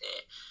left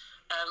it,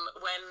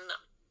 when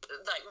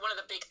like one of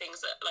the big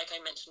things that, like I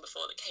mentioned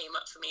before, that came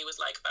up for me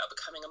was like about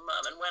becoming a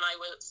mum. And when I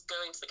was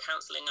going to the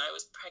counselling, I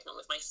was pregnant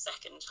with my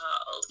second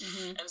child,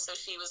 and so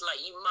she was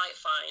like, you might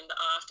find that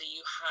after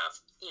you have,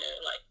 you know,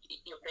 like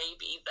your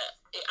baby,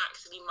 that it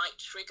actually might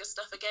trigger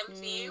stuff again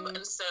for you,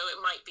 and so it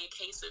might be a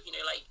case of, you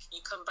know, like you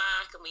come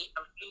back and we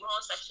have a few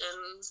more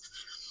sessions.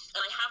 And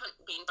I haven't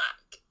been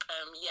back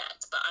yet,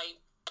 but I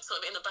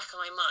sort of, in the back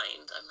of my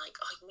mind, I'm like,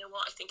 oh, you know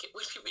what, I think it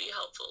would be really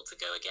helpful to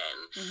go again.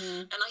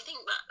 And I think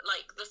that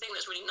like the thing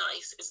that's really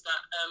nice is that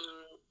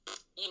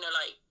you know,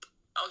 like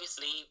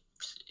obviously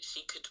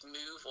she could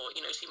move, or,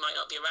 you know, she might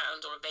not be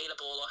around or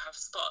available or have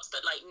spots,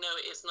 but like, no,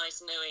 it's nice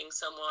knowing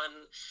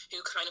someone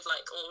who kind of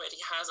like already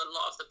has a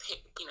lot of the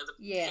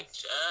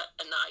picture,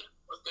 and that I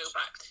will go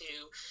back to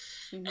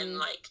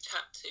and like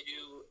chat to.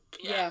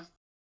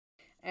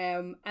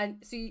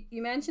 And so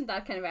you mentioned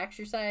that kind of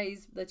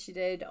exercise that she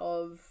did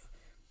of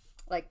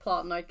like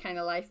plotting out kind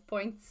of life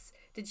points.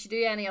 Did she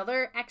do any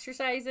other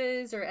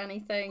exercises or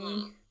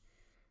anything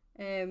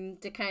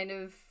to kind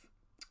of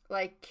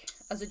like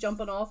as a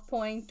jumping off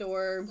point,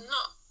 or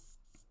not?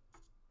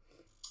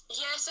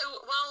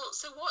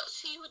 So what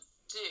she would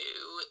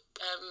do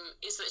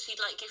is that she'd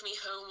like give me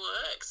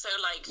homework, so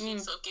like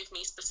she'd sort of give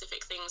me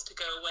specific things to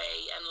go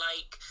away and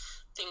like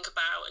think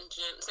about, and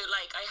so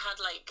like I had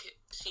like,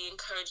 she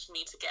encouraged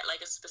me to get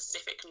like a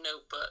specific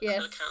notebook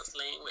for the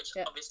counselling, which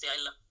obviously I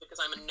love because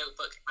I'm a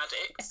notebook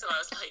addict. So I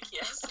was like,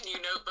 yes, new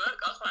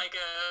notebook, off I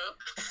go.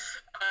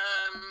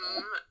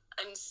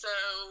 And so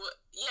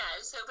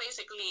so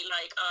basically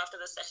like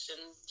after the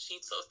session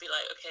she'd sort of be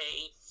like,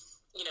 okay,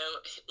 you know,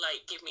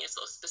 like give me a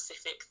sort of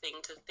specific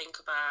thing to think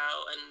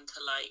about and to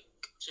like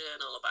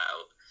journal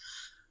about.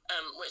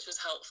 Which was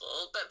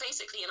helpful. But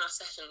basically in our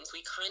sessions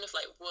we kind of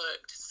like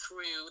worked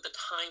through the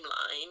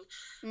timeline,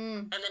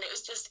 and then it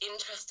was just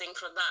interesting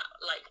from that,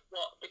 like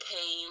what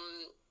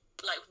became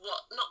like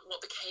what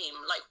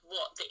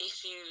the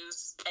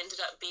issues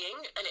ended up being,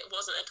 and it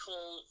wasn't at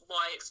all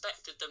what I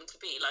expected them to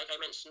be, like I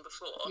mentioned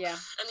before.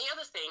 And the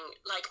other thing,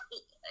 like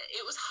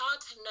it was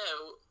hard to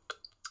know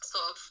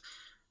sort of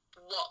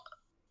what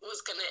was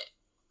gonna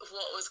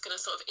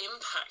sort of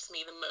impact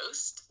me the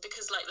most,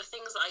 because like the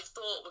things that I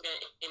thought were going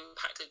to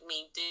impacted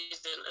me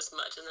didn't as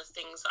much, and the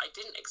things that I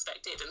didn't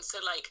expect did. And so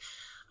like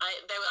I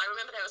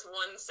remember there was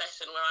one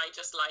session where I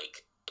just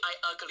like I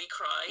ugly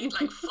cried,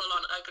 like full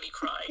on ugly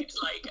cried,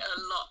 like a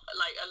lot,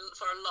 like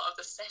for a lot of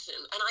the session,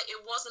 and it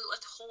wasn't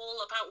at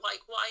all about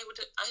like what I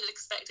had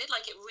expected.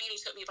 Like it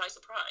really took me by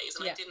surprise,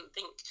 and I didn't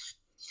think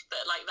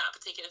that like that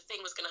particular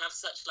thing was going to have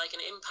such like an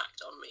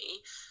impact on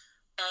me.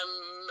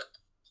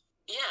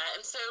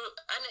 And so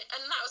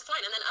and that was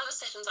fine. And then other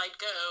sessions I'd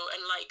go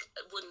and like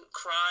wouldn't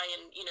cry,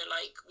 and you know,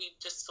 like we'd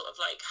just sort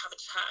of like have a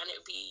chat, and it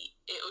would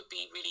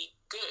be really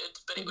good,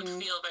 but it would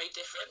feel very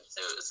different. So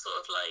it was sort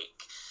of like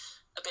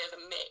a bit of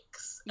a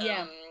mix.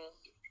 And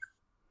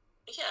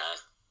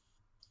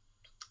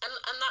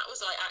that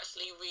was like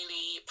actually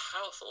really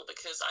powerful,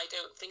 because I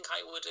don't think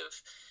I would have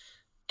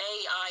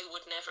I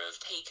would never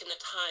have taken the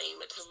time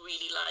to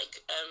really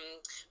like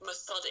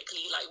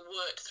methodically like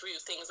work through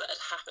things that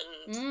had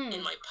happened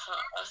in my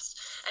past,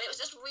 and it was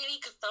just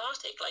really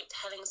cathartic, like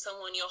telling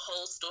someone your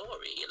whole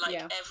story, like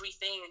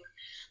everything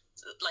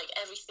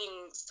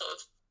sort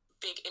of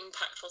big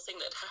impactful thing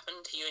that had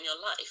happened to you in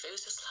your life. It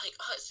was just like,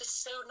 oh, it's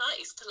just so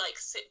nice to like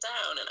sit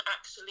down and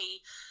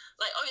actually,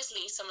 like,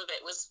 obviously some of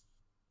it was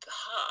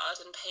hard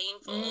and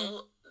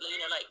painful, you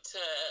know, like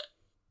to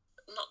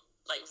not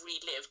like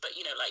relive, but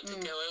you know, like to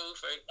go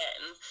over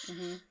again.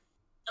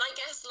 And I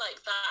guess like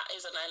that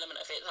is an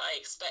element of it that I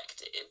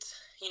expected,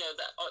 you know,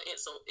 that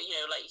it's, you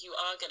know, like you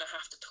are going to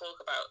have to talk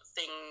about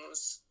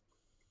things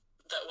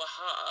that were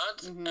hard,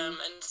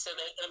 and so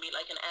there's going to be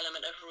like an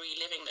element of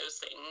reliving those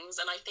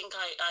things. And I think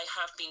I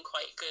have been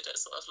quite good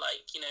at sort of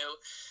like, you know,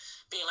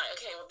 being like,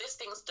 okay, well, this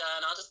thing's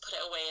done, I'll just put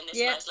it away in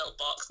this nice little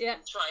box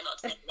and try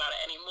not to think about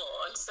it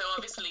anymore. And so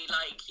obviously,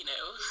 like, you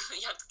know,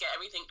 you have to get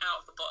everything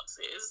out of the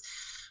boxes.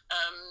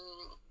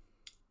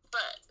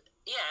 But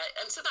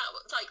yeah, and so that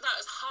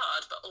was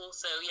hard, but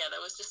also, yeah,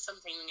 there was just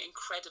something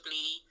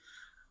incredibly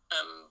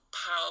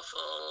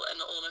powerful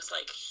and almost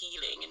like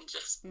healing, and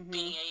just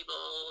being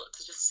able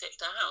to just sit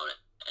down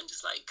and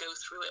just like go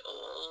through it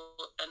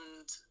all.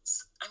 And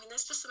I mean,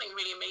 there's just something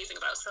really amazing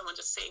about someone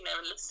just sitting there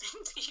and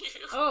listening to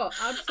you. Oh,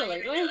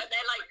 absolutely. And, you know, and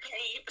they're like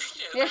paid,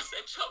 you know, that's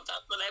their job,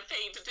 that's what they're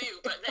paid to do,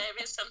 but there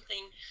is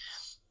something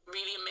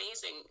really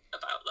amazing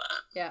about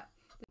that.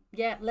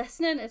 Yeah,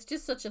 listening, it's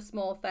just such a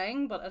small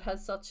thing, but it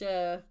has such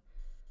a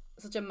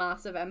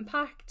massive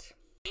impact.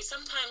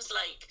 Sometimes,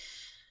 like,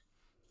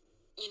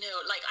 you know,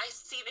 like I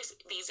see this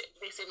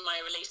in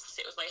my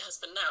relationship with my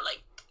husband now.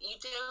 Like,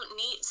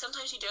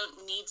 sometimes you don't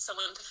need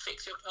someone to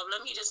fix your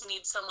problem. You just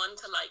need someone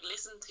to like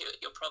listen to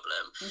your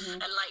problem.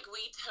 And like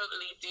we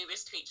totally do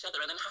this to each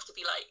other, and then have to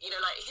be like, you know,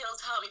 like he'll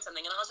tell me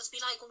something and I'll just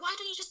be like, why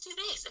don't you just do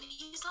this? And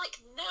he's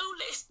like, no,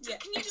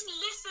 can you just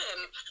listen?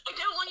 I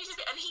don't want you to.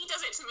 And he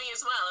does it to me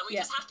as well. And we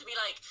just have to be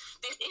like,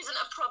 this isn't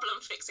a problem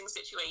fixing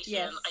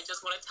situation. I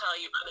just want to tell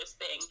you about this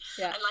thing.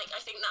 And like,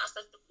 I think that's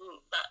the thing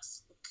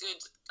that's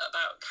good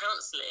about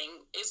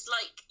counselling, is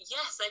like,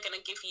 yes, they're going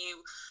to give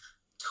you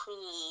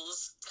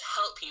tools to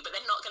help you, but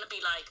they're not going to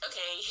be like,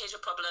 okay, here's your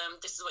problem,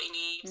 this is what you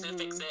need to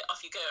fix it, off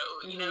you go.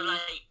 You know,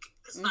 like,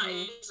 because that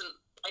isn't,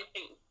 I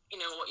think, you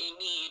know, what you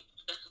need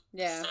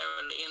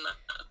necessarily in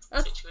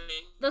that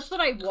situation. That's what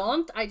I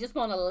want. I just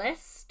want a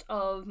list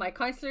of, my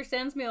counsellor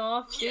sends me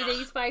off, do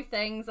these 5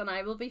 things and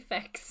I will be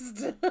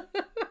fixed.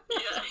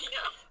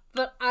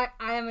 But I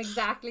am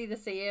exactly the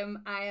same.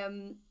 I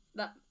am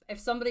that. If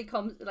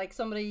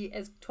somebody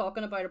is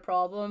talking about a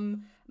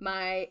problem,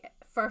 my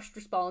first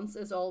response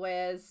is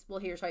always, well,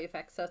 here's how you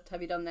fix it.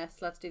 Have you done this?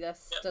 Let's do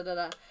this.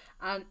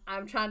 And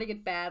I'm trying to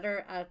get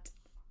better at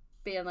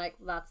being like,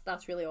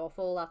 that's really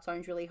awful. That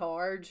sounds really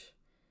hard.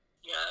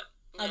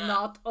 And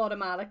not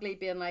automatically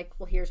being like,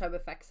 well, here's how we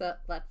fix it.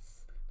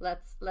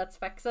 Let's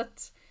fix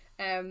it.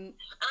 And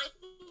I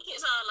think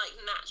it's our like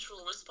natural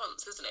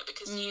response, isn't it?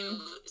 Because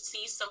you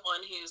see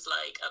someone who's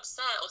like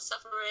upset or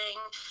suffering,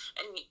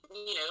 and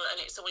you know, and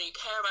it's someone you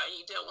care about, and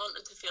you don't want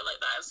them to feel like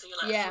that. And so you're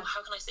like, oh,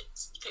 how can I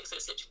fix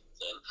this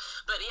situation?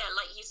 But yeah,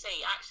 like you say,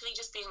 actually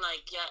just being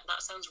like, yeah,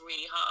 that sounds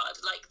really hard.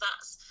 Like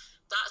that's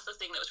the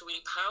thing that was really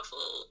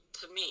powerful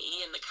to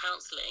me in the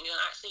counselling. And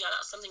actually,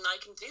 that's something that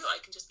I can do. I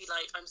can just be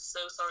like, I'm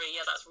so sorry.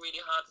 Yeah, that's a really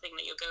hard thing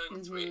that you're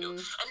going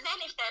through. And then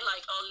if they're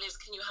like, oh, Liz,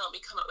 can you help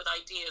me come up with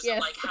ideas of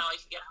like how I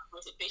can get out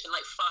of the situation?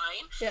 Like,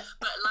 fine.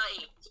 But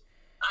like,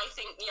 I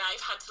think,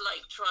 I've had to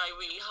like try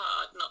really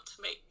hard not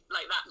to be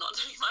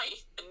my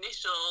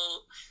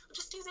initial,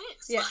 just do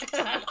this.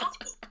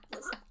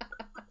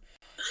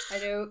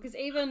 I know, because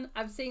even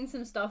I've seen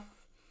some stuff,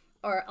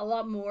 or a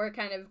lot more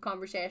kind of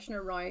conversation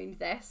around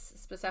this,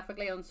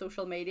 specifically on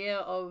social media,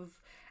 of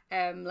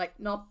like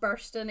not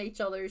bursting each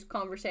other's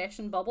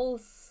conversation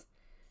bubbles.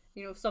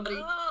 You know, if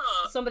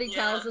somebody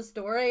tells a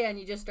story and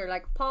you just are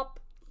like, pop,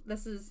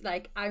 this is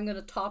like, I'm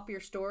gonna top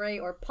your story,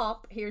 or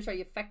pop, here's how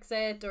you fix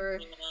it,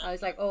 or I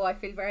was like, oh, I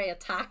feel very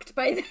attacked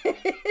by this.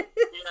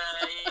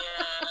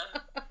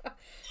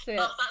 So,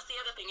 that's the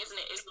other thing, isn't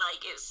it? Is like,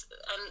 it's,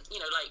 and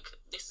you know, like,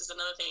 this is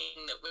another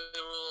thing that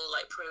we're all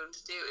like prone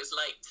to do, is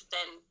like to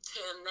then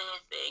turn their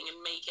thing and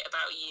make it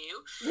about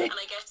you. And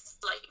I guess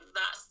like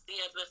that's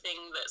the other thing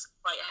that's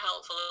quite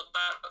helpful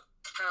about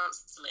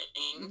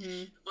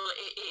counselling. Well,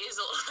 it is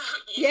all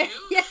about you.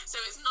 So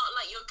it's not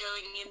like you're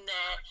going in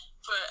there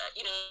for,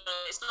 you know,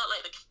 it's not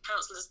like the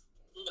counsellor's,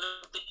 you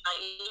know,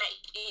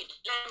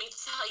 let me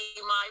tell you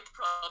my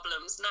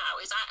problems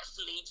now. It's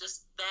actually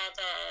just they're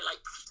there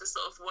like to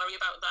sort of worry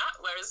about that.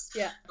 Whereas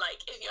like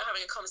if you're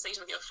having a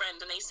conversation with your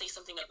friend and they say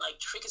something that like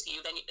triggers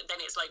you, then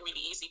it's like really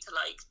easy to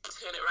like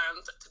turn it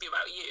around to be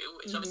about you,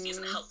 which obviously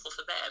isn't helpful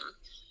for them.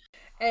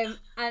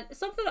 And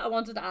something that I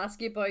wanted to ask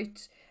you about,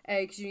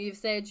 because you've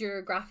said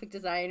you're a graphic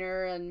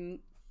designer and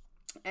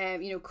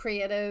you know,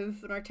 creative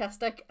and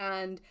artistic,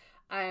 and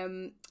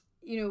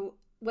you know,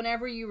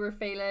 whenever you were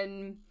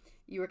feeling,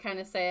 you were kind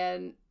of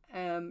saying,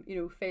 you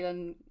know,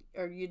 feeling,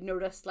 or you'd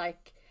noticed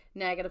like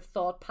negative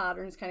thought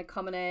patterns kind of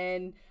coming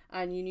in,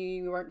 and you knew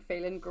you weren't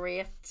feeling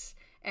great.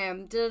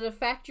 Did it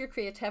affect your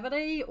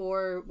creativity,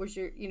 or was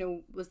your,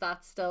 was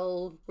that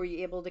still, were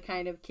you able to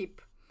kind of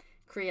keep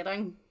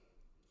creating?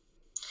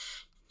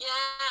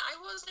 Yeah, I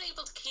was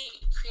able to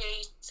keep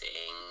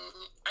creating.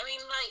 I mean,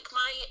 like,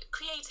 my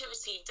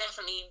creativity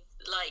definitely,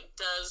 like,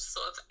 does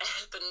sort of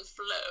ebb and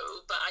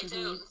flow, but I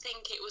don't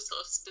think it was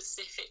sort of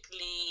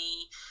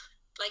specifically,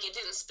 like, it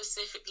didn't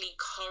specifically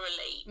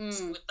correlate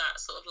with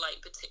that sort of, like,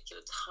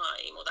 particular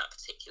time or that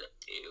particular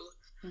do.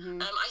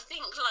 I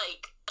think,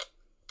 like,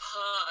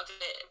 part of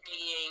it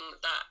being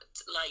that,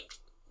 like,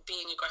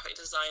 being a graphic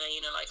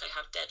designer, like, I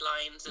have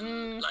deadlines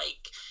and,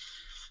 like,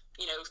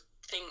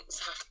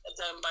 things have to get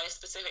done by a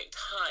specific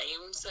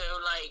time, so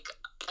like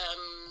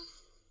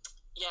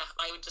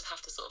I would just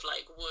have to sort of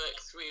like work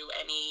through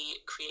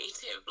any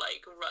creative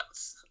like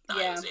ruts that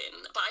I was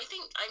in. But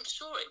I'm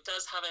sure it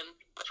does have an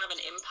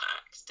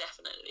impact,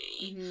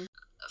 definitely.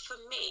 For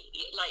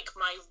me, like,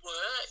 my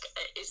work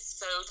is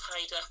so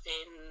tied up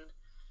in,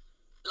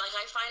 like,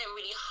 I find it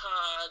really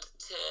hard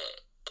to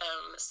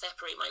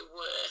separate my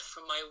worth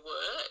from my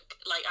work.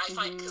 Like, I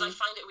find, because I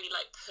find it really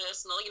like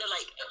personal,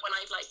 like when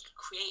I've like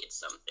created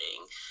something,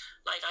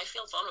 like I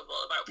feel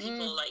vulnerable about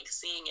people like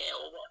seeing it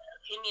or what their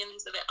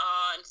opinions of it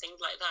are and things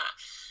like that.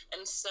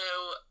 And so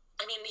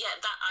I mean,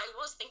 that I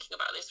was thinking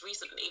about this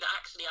recently, that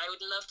actually I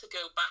would love to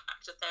go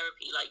back to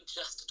therapy, like,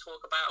 just to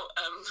talk about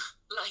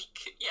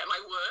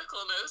my work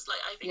almost. Like,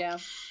 I think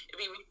it'd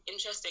be really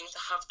interesting to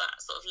have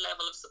that sort of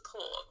level of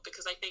support,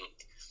 because I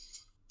think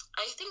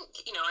I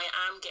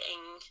am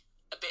getting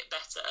a bit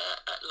better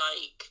at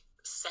like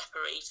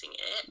separating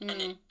it,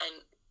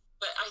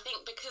 but I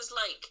think because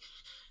like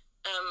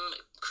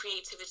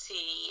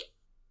creativity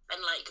and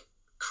like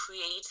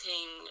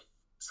creating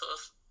sort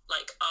of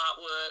like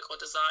artwork or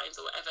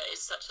designs or whatever is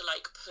such a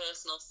like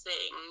personal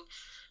thing,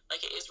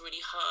 like it is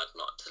really hard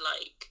not to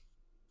like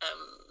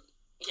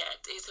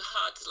it's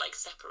hard to like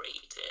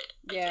separate it,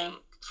 I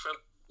think, from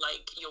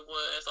like your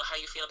worth or how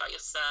you feel about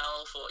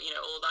yourself or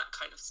all that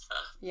kind of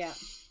stuff.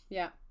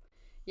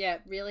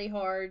 Really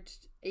hard.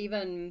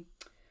 Even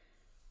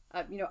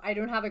I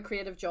don't have a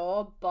creative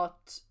job,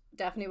 but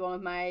definitely one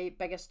of my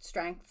biggest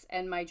strengths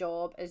in my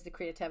job is the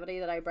creativity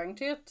that I bring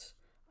to it.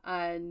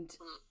 And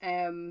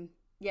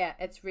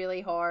it's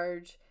really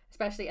hard,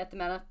 especially at the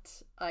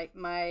minute. Like,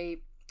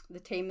 the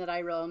team that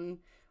I run,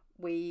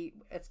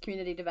 it's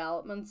community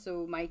development,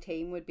 so my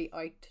team would be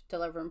out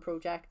delivering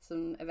projects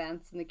and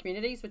events in the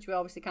communities, which we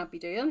obviously can't be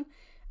doing.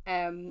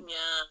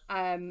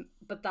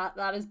 But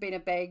that has been a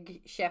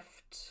big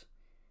shift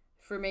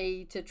for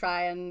me, to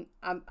try and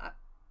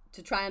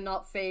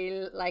not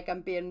feel like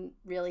I'm being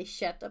really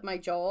shit at my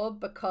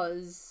job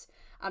because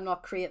I'm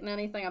not creating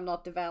anything, I'm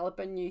not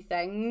developing new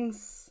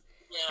things.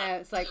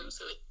 It's like,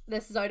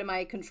 this is out of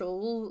my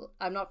control.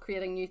 I'm not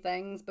creating new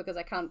things because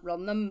I can't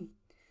run them.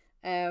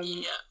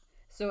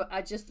 So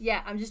I'm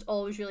just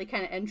always really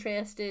kind of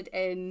interested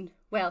in,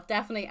 well,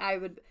 definitely I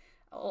would,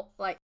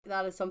 like,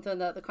 that is something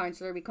that the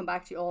counsellor, we come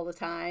back to all the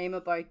time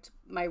about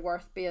my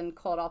worth being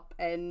caught up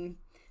in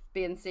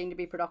being seen to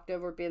be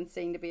productive or being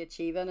seen to be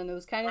achieving and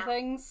those kind of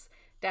things.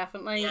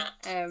 Definitely.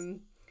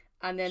 And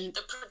then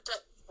the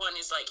productive one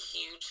is like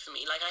huge for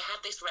me. Like, I had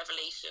this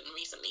revelation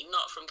recently,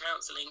 not from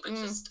counselling, but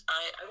just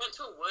I went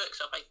to a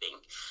workshop, I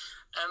think.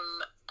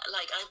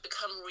 Like, I've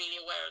become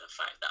really aware of the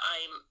fact that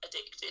I'm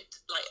addicted,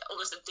 like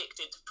almost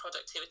addicted to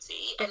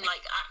productivity, and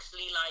like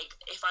actually, like,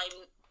 if I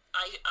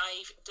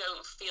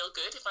don't feel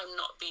good if I'm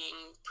not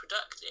being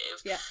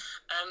productive.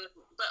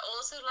 But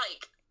also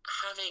like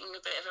having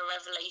a bit of a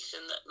revelation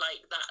that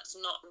like that's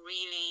not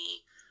really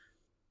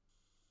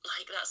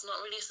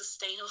a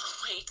sustainable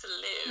way to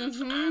live,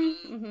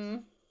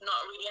 and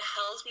not really a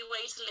healthy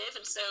way to live.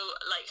 And so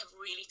like have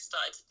really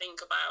started to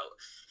think about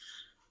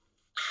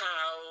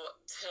how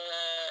to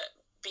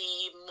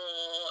be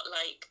more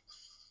like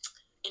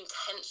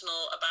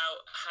intentional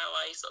about how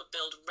I sort of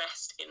build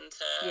rest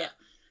into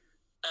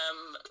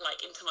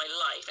like into my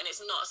life. And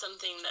it's not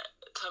something that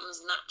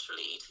comes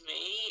naturally to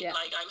me.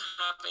 Like, I'm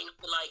having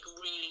to like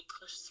really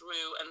push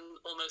through and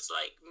almost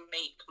like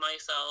make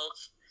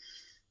myself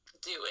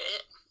do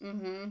it,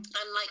 and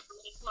like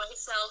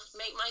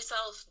make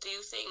myself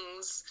do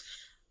things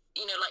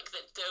like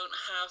that don't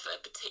have a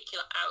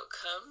particular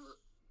outcome.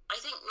 I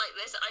think like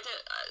this, I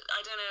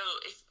don't know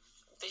if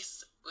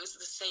this was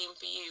the same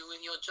for you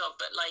with your job,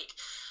 but like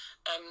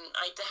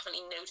I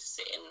definitely notice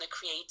it in the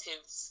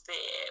creative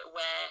sphere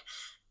where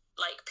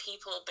like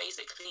people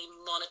basically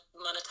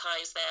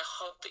monetize their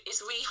hobby.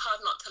 It's really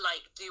hard not to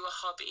like do a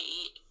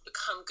hobby,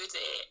 become good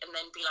at it, and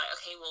then be like,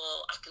 okay,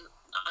 well, I can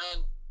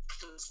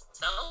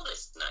sell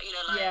this now.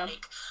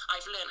 Like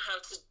I've learned how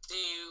to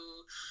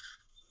do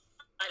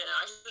I don't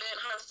know, I've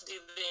learned how to do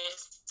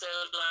this, so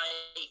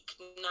like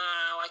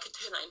now I could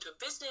turn that into a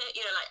business,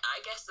 you know, like I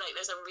guess like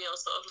there's a real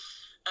sort of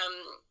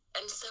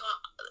and so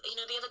you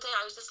know, the other day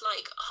I was just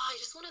like, oh, I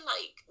just want to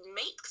like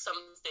make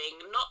something,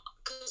 not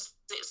because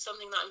it's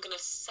something that I'm going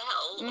to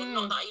sell, or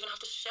not that I even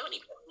have to show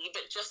anybody,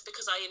 but just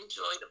because I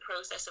enjoy the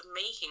process of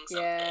making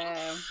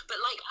something.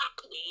 But like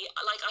actually,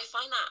 like I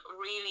find that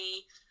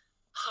really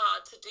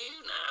hard to do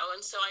now,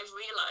 and so I've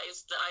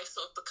realized that I've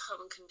sort of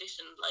become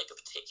conditioned like a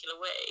particular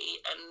way,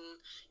 and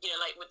you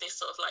know, like with this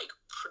sort of like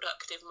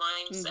productive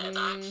mindset,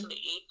 that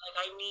actually like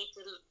I need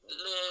to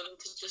learn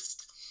to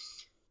just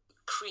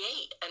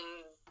create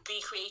and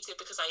be creative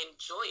because I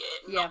enjoy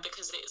it, not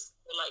because it's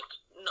like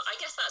I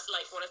guess that's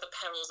like one of the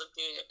perils of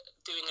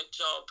doing a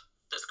job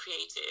that's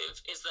creative,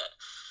 is that,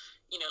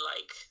 you know,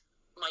 like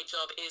my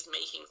job is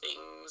making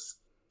things,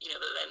 you know,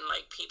 that then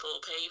like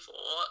people pay for.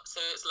 So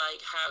it's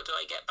like, how do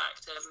I get back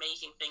to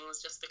making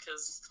things just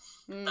because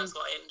that's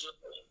what I enjoy?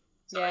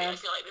 Sorry, I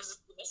feel like this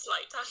is a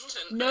slight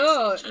tangent.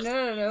 No.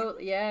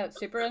 Yeah,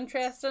 super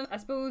interesting. I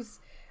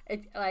suppose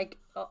it like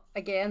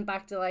again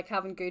back to like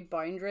having good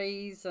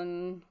boundaries,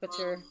 and which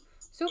are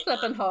so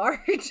flipping hard.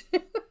 I know. I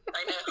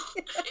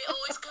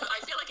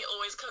feel like it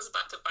always comes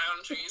back to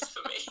boundaries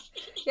for me.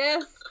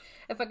 Yes.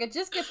 If I could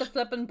just get the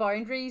flipping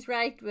boundaries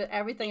right, with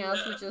everything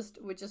else would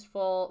just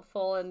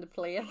fall into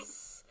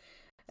place.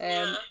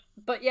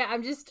 But yeah,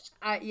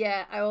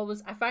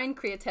 I find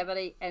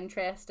creativity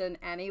interesting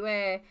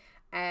anyway.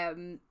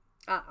 I'll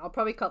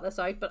probably cut this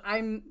out, but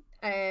I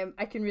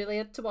can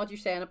relate to what you're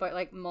saying about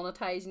like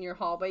monetizing your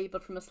hobby,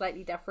 but from a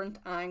slightly different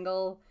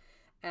angle.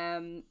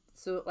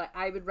 So like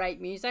I would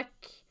write music,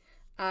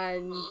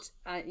 and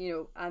you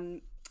know,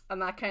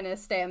 and that kind of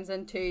stems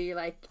into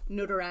like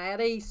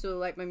notoriety. So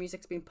like my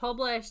music's been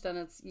published and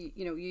it's,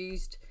 you know,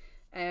 used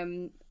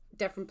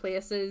different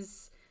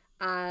places,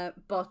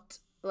 but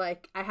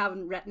like I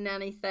haven't written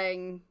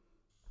anything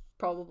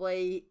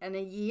probably in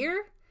a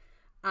year,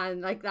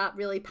 and like that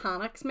really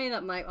panics me, that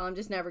I'm like, well, I'm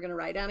just never gonna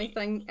write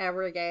anything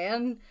ever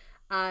again.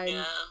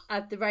 And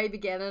at the very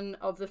beginning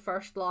of the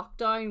first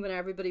lockdown, when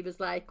everybody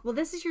was like, well,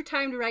 this is your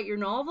time to write your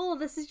novel,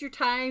 this is your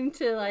time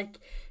to, like,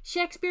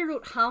 Shakespeare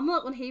wrote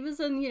Hamlet when he was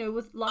in, you know,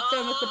 with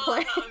lockdown with the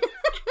play. Those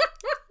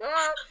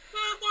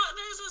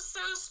are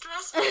so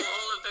stressful, all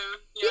of those.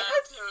 Yeah,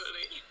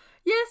 totally.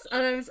 Yes,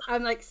 and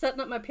I'm like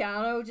sitting at my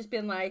piano just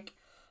being like,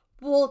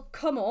 well,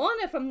 come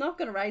on, if I'm not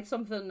going to write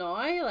something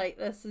now, like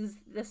this is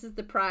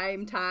the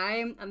prime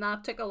time. And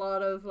that took a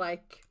lot of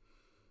like,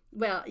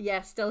 well,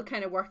 yeah, still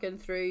kind of working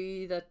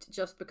through that,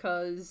 just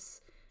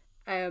because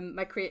I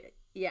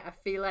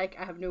feel like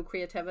I have no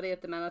creativity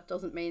at the minute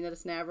doesn't mean that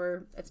it's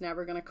never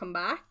going to come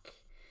back.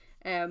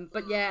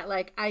 But yeah,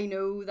 like I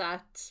know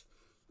that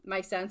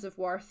my sense of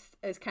worth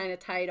is kind of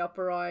tied up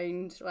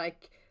around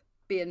like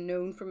being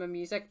known for my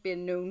music,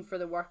 being known for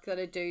the work that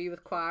I do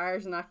with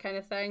choirs and that kind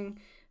of thing.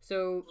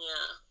 So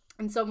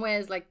in some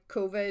ways, like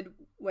COVID,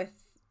 with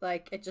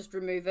like it just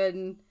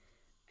removing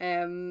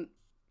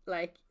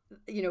like,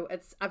 you know,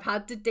 I've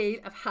had to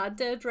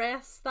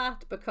address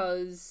that,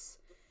 because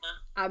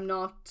I'm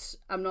not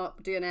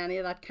doing any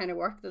of that kind of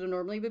work that I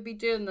normally would be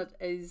doing, that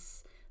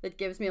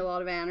gives me a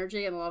lot of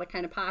energy and a lot of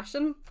kind of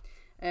passion.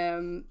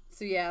 So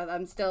yeah,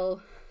 I'm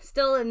still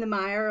in the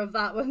mire of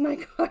that with my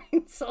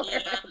counselor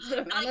at the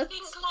minute.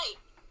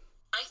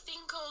 I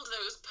think all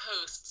those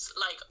posts,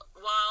 like,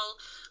 while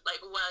like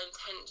well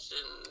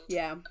intentioned,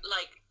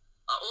 like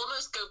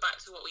almost go back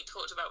to what we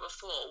talked about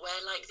before,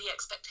 where like the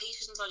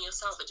expectations on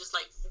yourself are just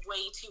like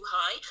way too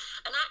high,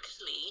 and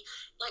actually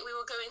like we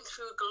were going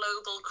through a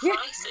global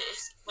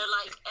crisis, you know,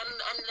 like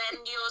and then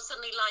you're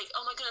suddenly like,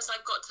 oh my goodness,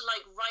 I've got to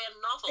like write a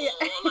novel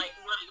or like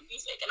write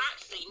music, and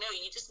actually no,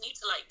 you just need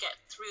to like get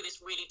through this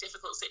really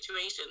difficult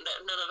situation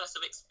that none of us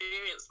have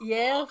experienced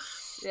before.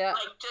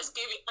 Like just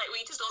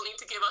we just all need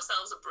to give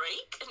ourselves a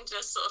break and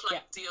just sort of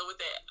like deal with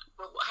it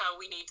how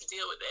we need to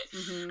deal with it.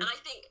 And I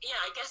think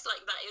I guess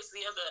like that is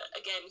the other,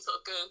 again, sort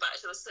of going back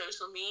to the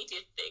social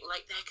media thing,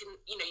 like there can,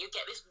 you know, you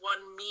get this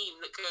one meme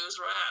that goes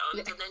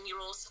around and then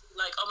you're also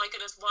like, oh my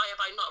goodness, why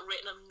have I not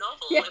written a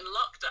novel in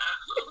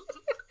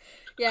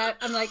lockdown?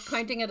 I'm like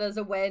counting it as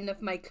a win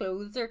if my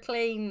clothes are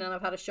clean and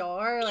I've had a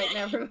shower, like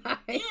never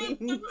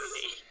mind.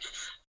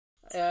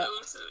 And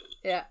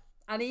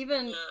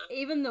even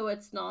though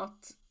it's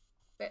not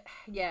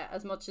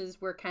as much as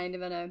we're kind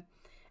of in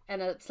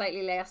a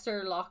slightly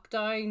lesser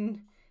lockdown,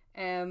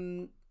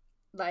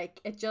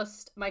 like it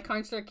just, my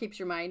counselor keeps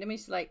reminding me,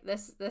 she's like,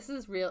 this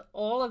is real,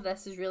 all of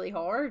this is really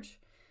hard,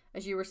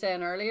 as you were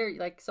saying earlier,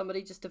 like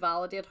somebody just to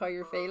validate how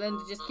you're feeling,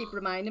 to just keep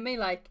reminding me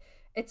like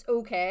it's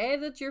okay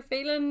that you're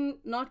feeling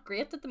not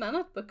great at the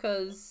minute,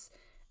 because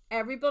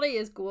everybody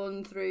is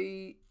going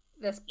through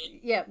this.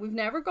 We've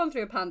never gone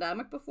through a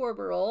pandemic before,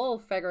 we're all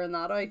figuring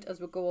that out as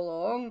we go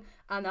along,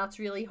 and that's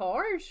really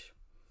hard.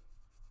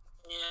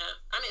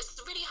 And it's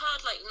really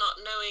hard, like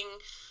not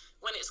knowing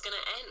when it's going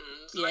to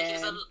end. Like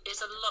it's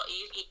a lot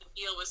easier to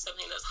deal with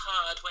something that's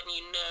hard when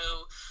you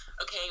know,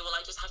 okay, well, I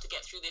just have to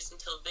get through this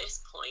until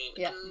this point.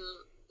 And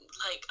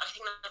like I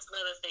think that's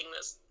another thing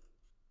that's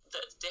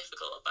that's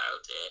difficult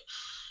about it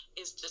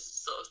is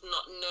just sort of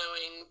not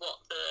knowing what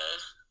the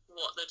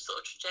sort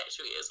of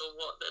trajectory is, or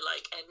what the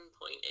like end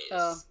point is.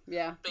 Oh,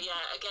 yeah. But yeah,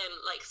 again,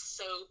 like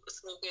so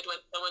good when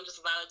someone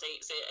just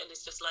validates it and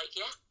it's just like,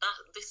 yeah,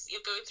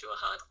 you're going through a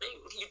hard thing.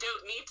 You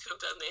don't need to have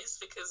done this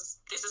because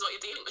this is what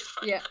you're dealing with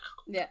right now.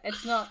 Yeah,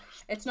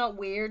 it's not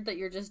weird that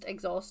you're just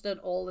exhausted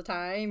all the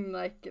time.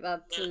 Like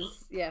that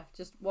is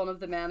just one of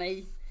the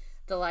many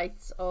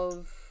delights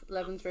of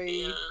living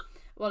through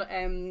what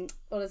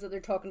is it they're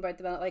talking about,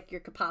 the like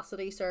your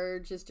capacity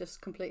surge is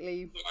just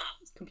completely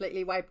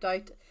wiped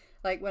out.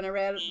 Like when I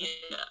read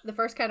the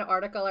first kind of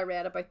article I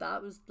read about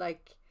that was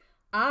like,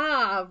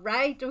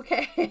 right,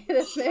 okay,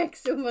 this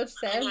makes so much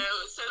sense. I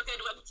know, it's so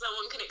good when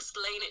someone can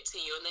explain it to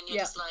you, and then you're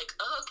just like,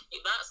 oh, okay,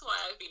 that's why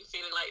I've been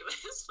feeling like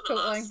this for the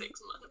last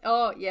 6 months.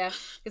 Oh yeah,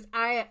 because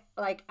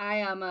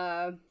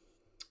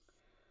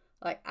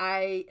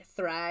I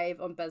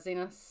thrive on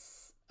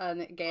busyness,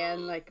 and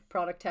again like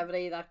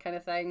productivity, that kind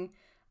of thing,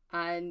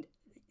 and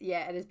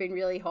yeah, it has been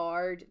really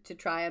hard to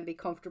try and be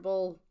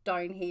comfortable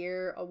down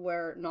here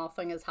where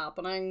nothing is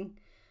happening.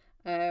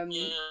 And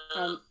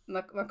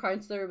my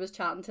counsellor was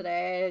chatting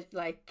today,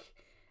 like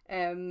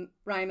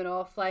rhyming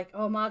off like,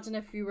 oh, imagine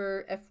if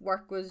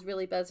work was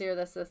really busy, or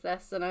this,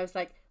 and I was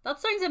like, that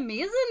sounds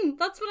amazing,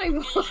 that's what I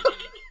want.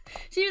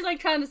 She was like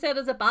trying to say it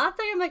as a bad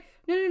thing. I'm like,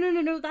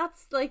 no,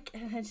 that's like,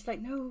 and she's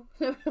like, no,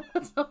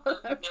 that's not what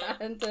I'm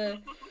trying to.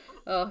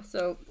 Oh,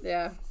 so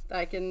yeah,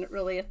 I can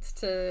relate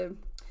to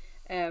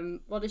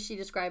what does she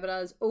describe it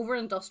as? Over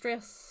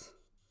industrious,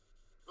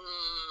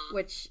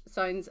 which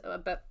sounds a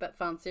bit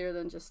fancier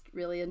than just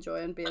really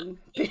enjoying being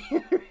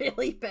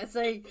really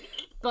busy.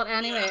 But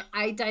anyway,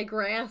 I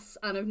digress,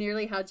 and I've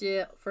nearly had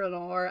you for an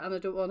hour, and I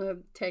don't want to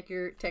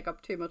take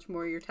up too much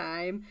more of your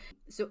time.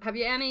 So have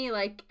you any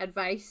like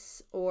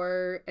advice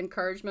or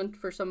encouragement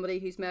for somebody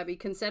who's maybe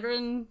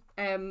considering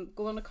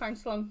going to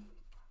counselling?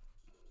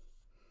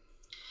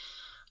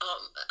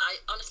 I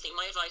honestly,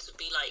 my advice would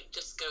be like,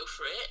 just go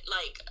for it.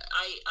 Like,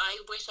 I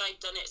wish I'd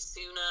done it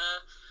sooner.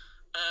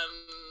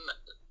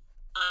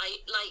 I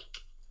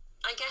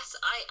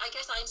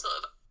guess I'm sort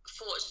of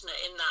fortunate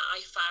in that I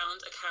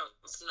found a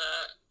counsellor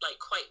like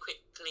quite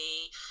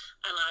quickly,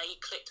 and I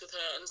clicked with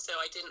her, and so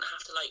I didn't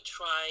have to like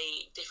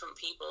try different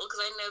people, because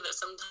I know that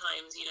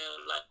sometimes, you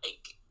know,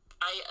 like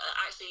I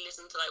actually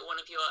listened to like one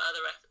of your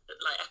other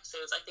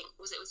episodes. I think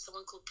was it with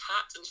someone called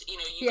Kat, and you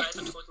know, you guys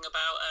were talking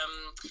about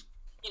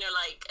you know,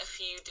 like a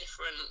few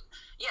different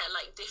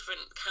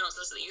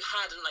counsellors that you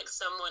had, and like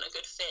some weren't a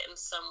good fit and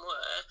some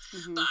were.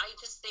 But I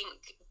just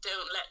think,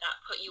 don't let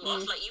that put you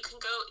off. Like, you can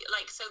go,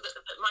 like, so that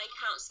my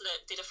counsellor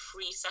did a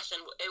free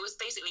session. It was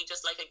basically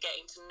just like a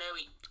getting to know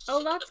each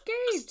other. Oh, that's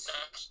good.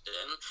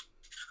 Session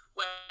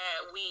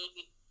where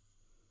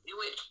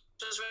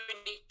which was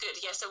really good.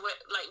 Yeah, so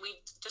we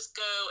just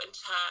go and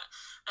chat,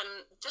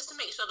 and just to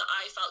make sure that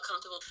I felt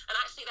comfortable. And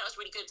actually, that was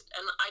really good.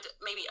 And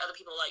maybe other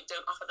people like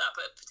don't offer that,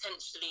 but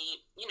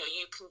potentially, you know,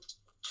 you can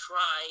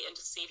try and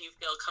just see if you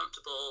feel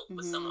comfortable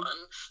with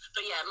someone.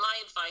 But yeah, my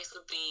advice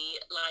would be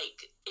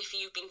like, if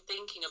you've been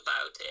thinking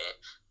about it,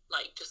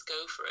 like, just go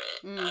for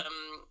it.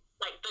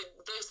 Like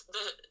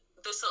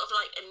the sort of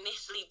like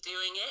initially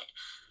doing it,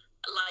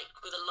 like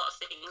with a lot of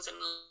things in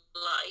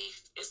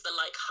life, is the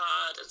like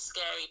hard and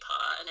scary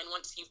part, and then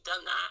once you've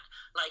done that,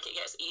 like, it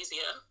gets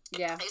easier.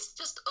 It's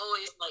just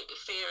always like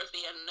fear of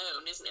the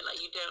unknown, isn't it? Like,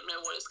 you don't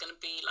know what it's going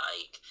to be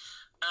like,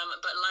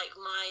 but like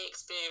my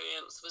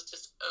experience was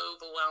just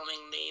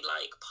overwhelmingly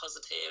like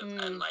positive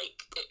and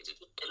like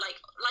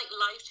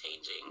life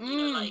changing. You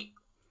know, like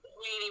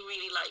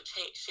really like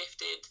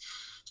shifted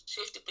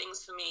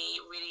things for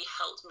me, really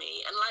helped me.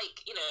 And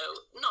like, you know,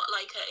 not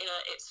like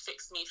it's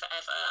fixed me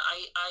forever.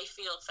 I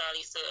feel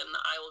fairly certain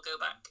that I will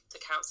go back to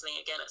counselling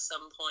again at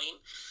some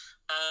point,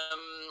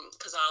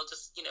 because I'll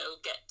just, you know,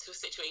 get to a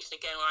situation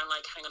again where I'm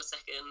like, hang on a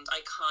second,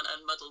 I can't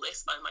unmuddle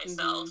this by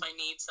myself. I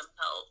need some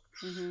help.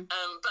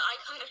 But I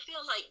kind of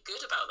feel like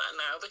good about that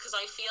now, because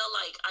I feel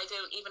like I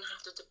don't even have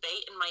to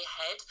debate in my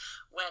head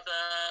whether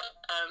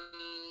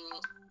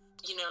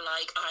you know,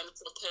 like, I'm the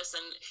sort of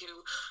person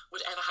who would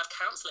ever have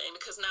counselling,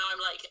 because now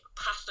I'm like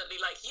passionately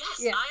like,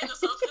 yes, I am the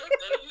sort of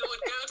person who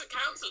would go to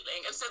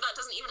counselling, and so that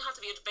doesn't even have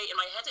to be a debate in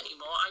my head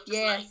anymore. I'm just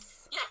like,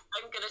 yeah,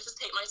 I'm gonna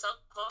just take myself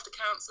off to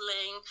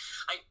counselling.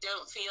 I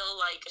don't feel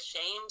like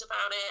ashamed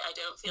about it. I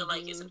don't feel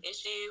like it's an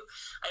issue.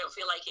 I don't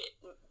feel like it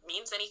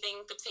means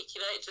anything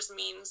particular. It just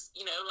means,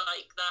 you know,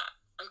 like, that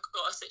I've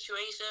got a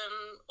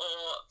situation, or,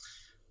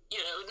 you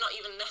know, not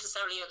even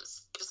necessarily a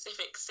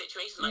specific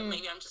situation, like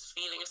maybe I'm just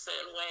feeling a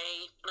certain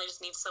way and I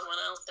just need someone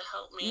else to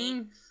help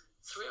me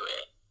through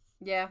it.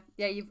 Yeah,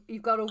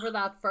 you've got over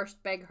that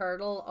first big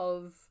hurdle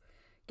of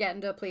getting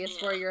to a place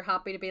where you're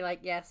happy to be like,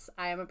 yes,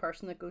 I am a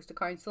person that goes to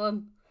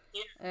counselling.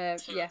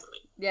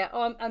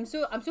 Oh, I'm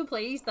so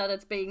pleased that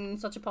it's been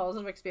such a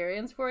positive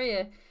experience for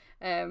you.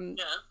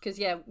 Because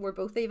we're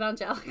both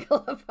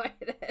evangelical about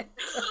it.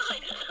 I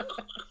know.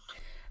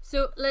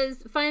 So,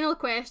 Liz, final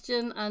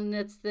question, and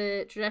it's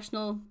the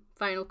traditional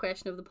final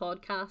question of the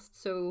podcast.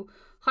 So,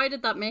 how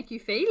did that make you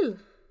feel?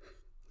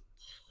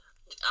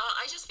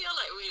 I just feel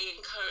like really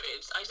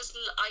encouraged.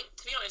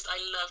 To be honest, I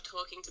love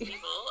talking to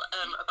people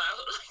about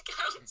like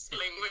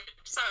counselling, which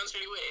sounds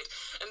really weird.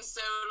 And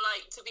so,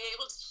 like, to be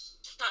able to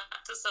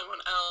chat to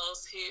someone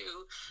else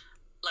who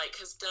like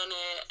has done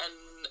it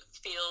and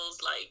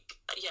feels like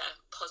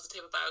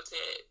positive about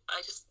it,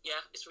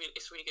 it's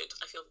really good.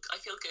 I feel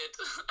good.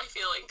 I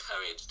feel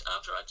encouraged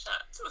after our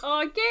chat.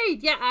 Oh,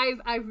 good. Yeah,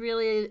 I've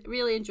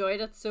really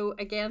enjoyed it. So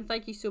again,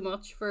 thank you so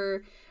much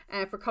for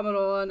coming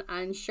on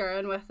and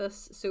sharing with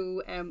us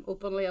so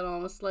openly and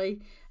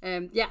honestly.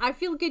 Yeah, I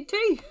feel good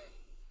too.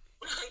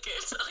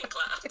 Good. I'm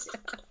glad.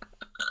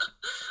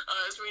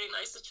 Oh, it was really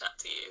nice to chat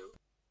to you.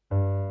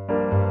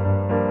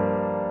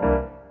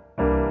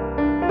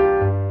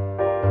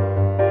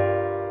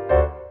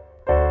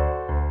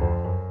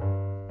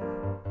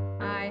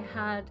 I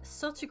had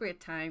such a great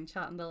time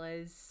chatting to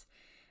Liz.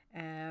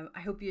 I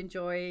hope you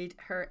enjoyed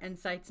her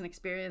insights and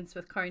experience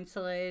with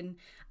counselling,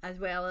 as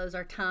well as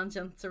our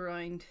tangents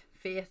around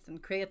faith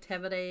and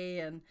creativity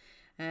and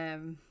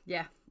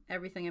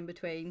everything in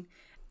between.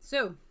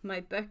 So,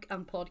 my book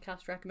and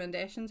podcast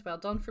recommendations. Well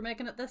done for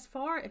making it this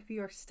far if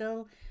you are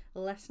still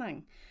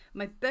listening.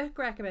 My book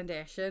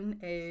recommendation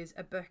is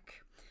a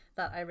book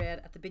that I read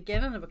at the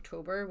beginning of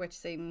October, which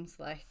seems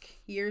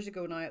like years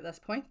ago now at this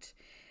point.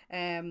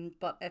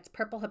 But it's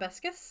Purple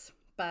Hibiscus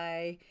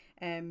by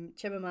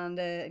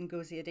Chimamanda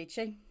Ngozi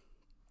Adichie.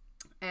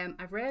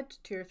 I've read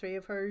 2 or 3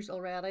 of hers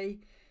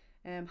already.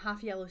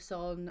 Half Yellow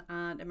Sun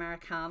and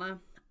Americana.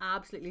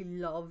 Absolutely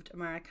loved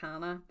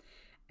Americana.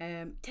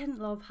 Didn't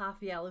love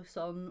Half Yellow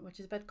Sun, which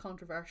is a bit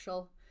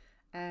controversial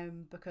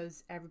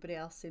because everybody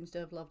else seems to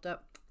have loved it.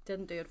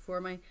 Didn't do it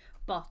for me,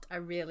 but I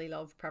really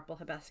love Purple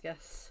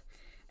Hibiscus.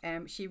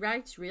 She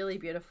writes really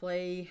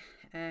beautifully.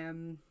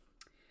 And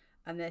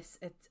it's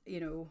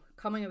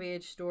coming of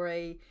age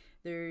story.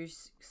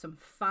 There's some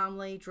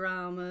family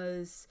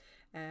dramas.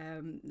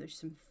 There's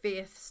some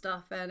faith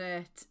stuff in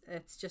it.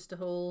 It's just a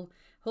whole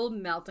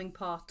melting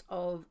pot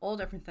of all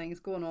different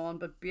things going on,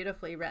 but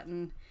beautifully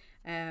written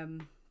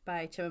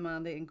by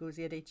Chimamanda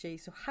Ngozi Adichie.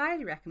 So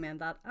highly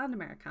recommend that, and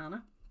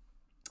Americana.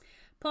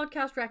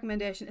 Podcast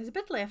recommendation is a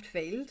bit left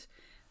field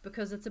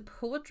because it's a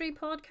poetry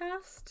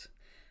podcast.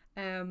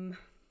 I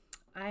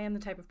am the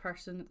type of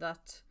person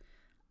that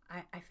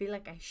I feel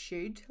like I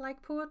should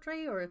like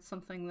poetry, or it's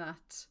something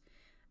that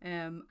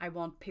I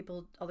want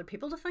other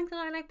people to think that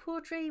I like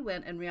poetry,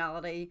 when in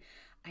reality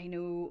I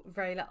know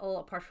very little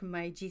apart from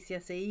my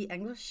GCSE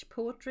English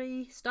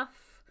poetry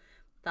stuff.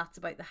 That's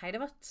about the height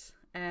of it.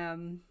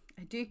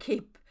 I do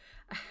keep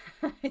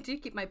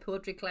my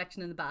poetry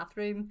collection in the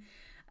bathroom.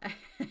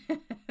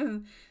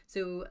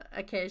 So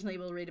occasionally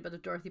we'll read a bit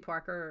of Dorothy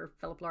Parker or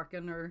Philip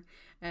Larkin or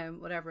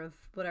whatever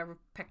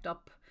picked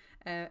up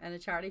in a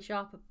charity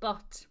shop.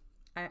 But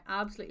I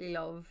absolutely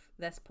love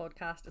this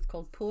podcast. It's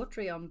called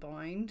Poetry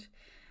Unbound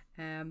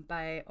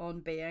by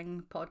On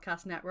Being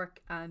Podcast Network,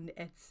 and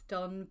it's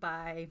done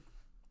by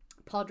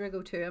Pádraig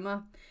Ó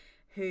Tuama,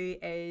 who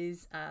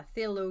is a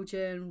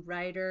theologian,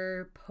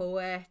 writer,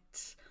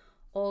 poet,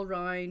 all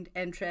round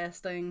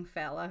interesting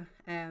fella.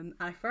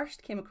 I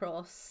first came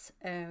across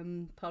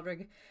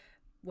Pádraig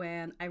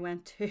when I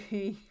went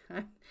to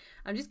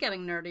I'm just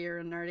getting nerdier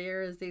and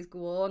nerdier as these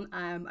go on.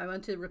 I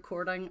went to the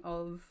recording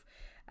of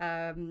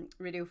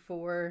Radio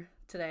 4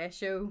 Today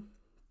Show,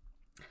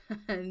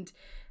 and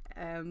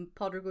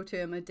Pádraig Ó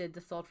Tuama did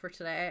the thought for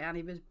today, and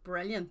he was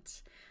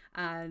brilliant.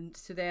 And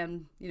so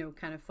then,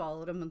 kind of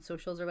followed him on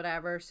socials or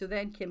whatever. So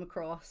then came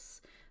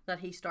across that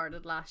he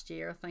started last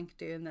year, I think,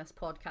 doing this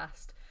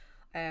podcast,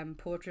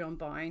 Poetry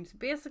Unbound. So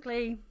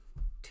basically,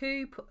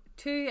 two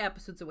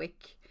episodes a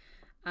week,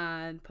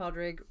 and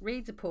Pádraig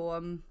reads a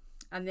poem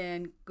and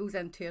then goes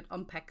into it,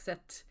 unpicks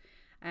it,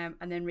 and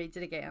then reads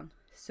it again.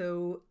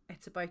 So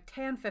it's about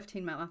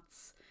 10-15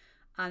 minutes,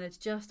 and it's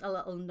just a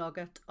little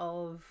nugget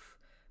of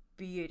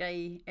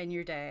beauty in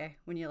your day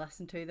when you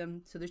listen to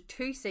them. So there's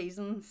 2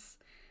 seasons,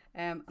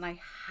 and I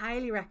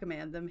highly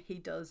recommend them. He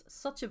does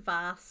such a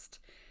vast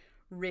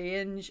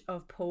range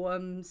of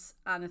poems,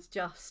 and it's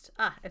just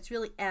it's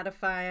really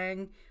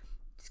edifying.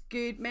 It's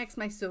good, makes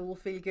my soul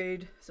feel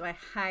good. So I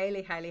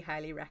highly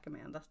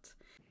recommend it.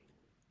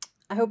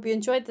 I hope you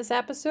enjoyed this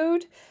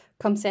episode.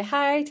 Come say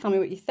hi, tell me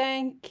what you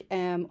think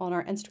on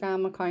our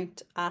Instagram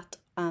account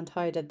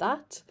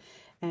 @andhowdidthat.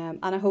 And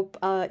I hope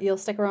you'll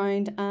stick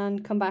around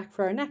and come back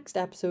for our next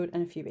episode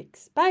in a few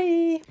weeks.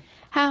 Bye!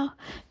 How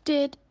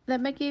did that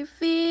make you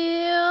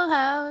feel?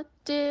 How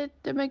did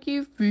that make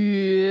you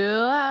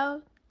feel?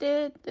 How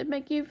did it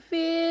make you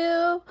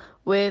feel?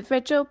 With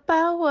Rachel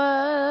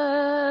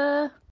Bauer.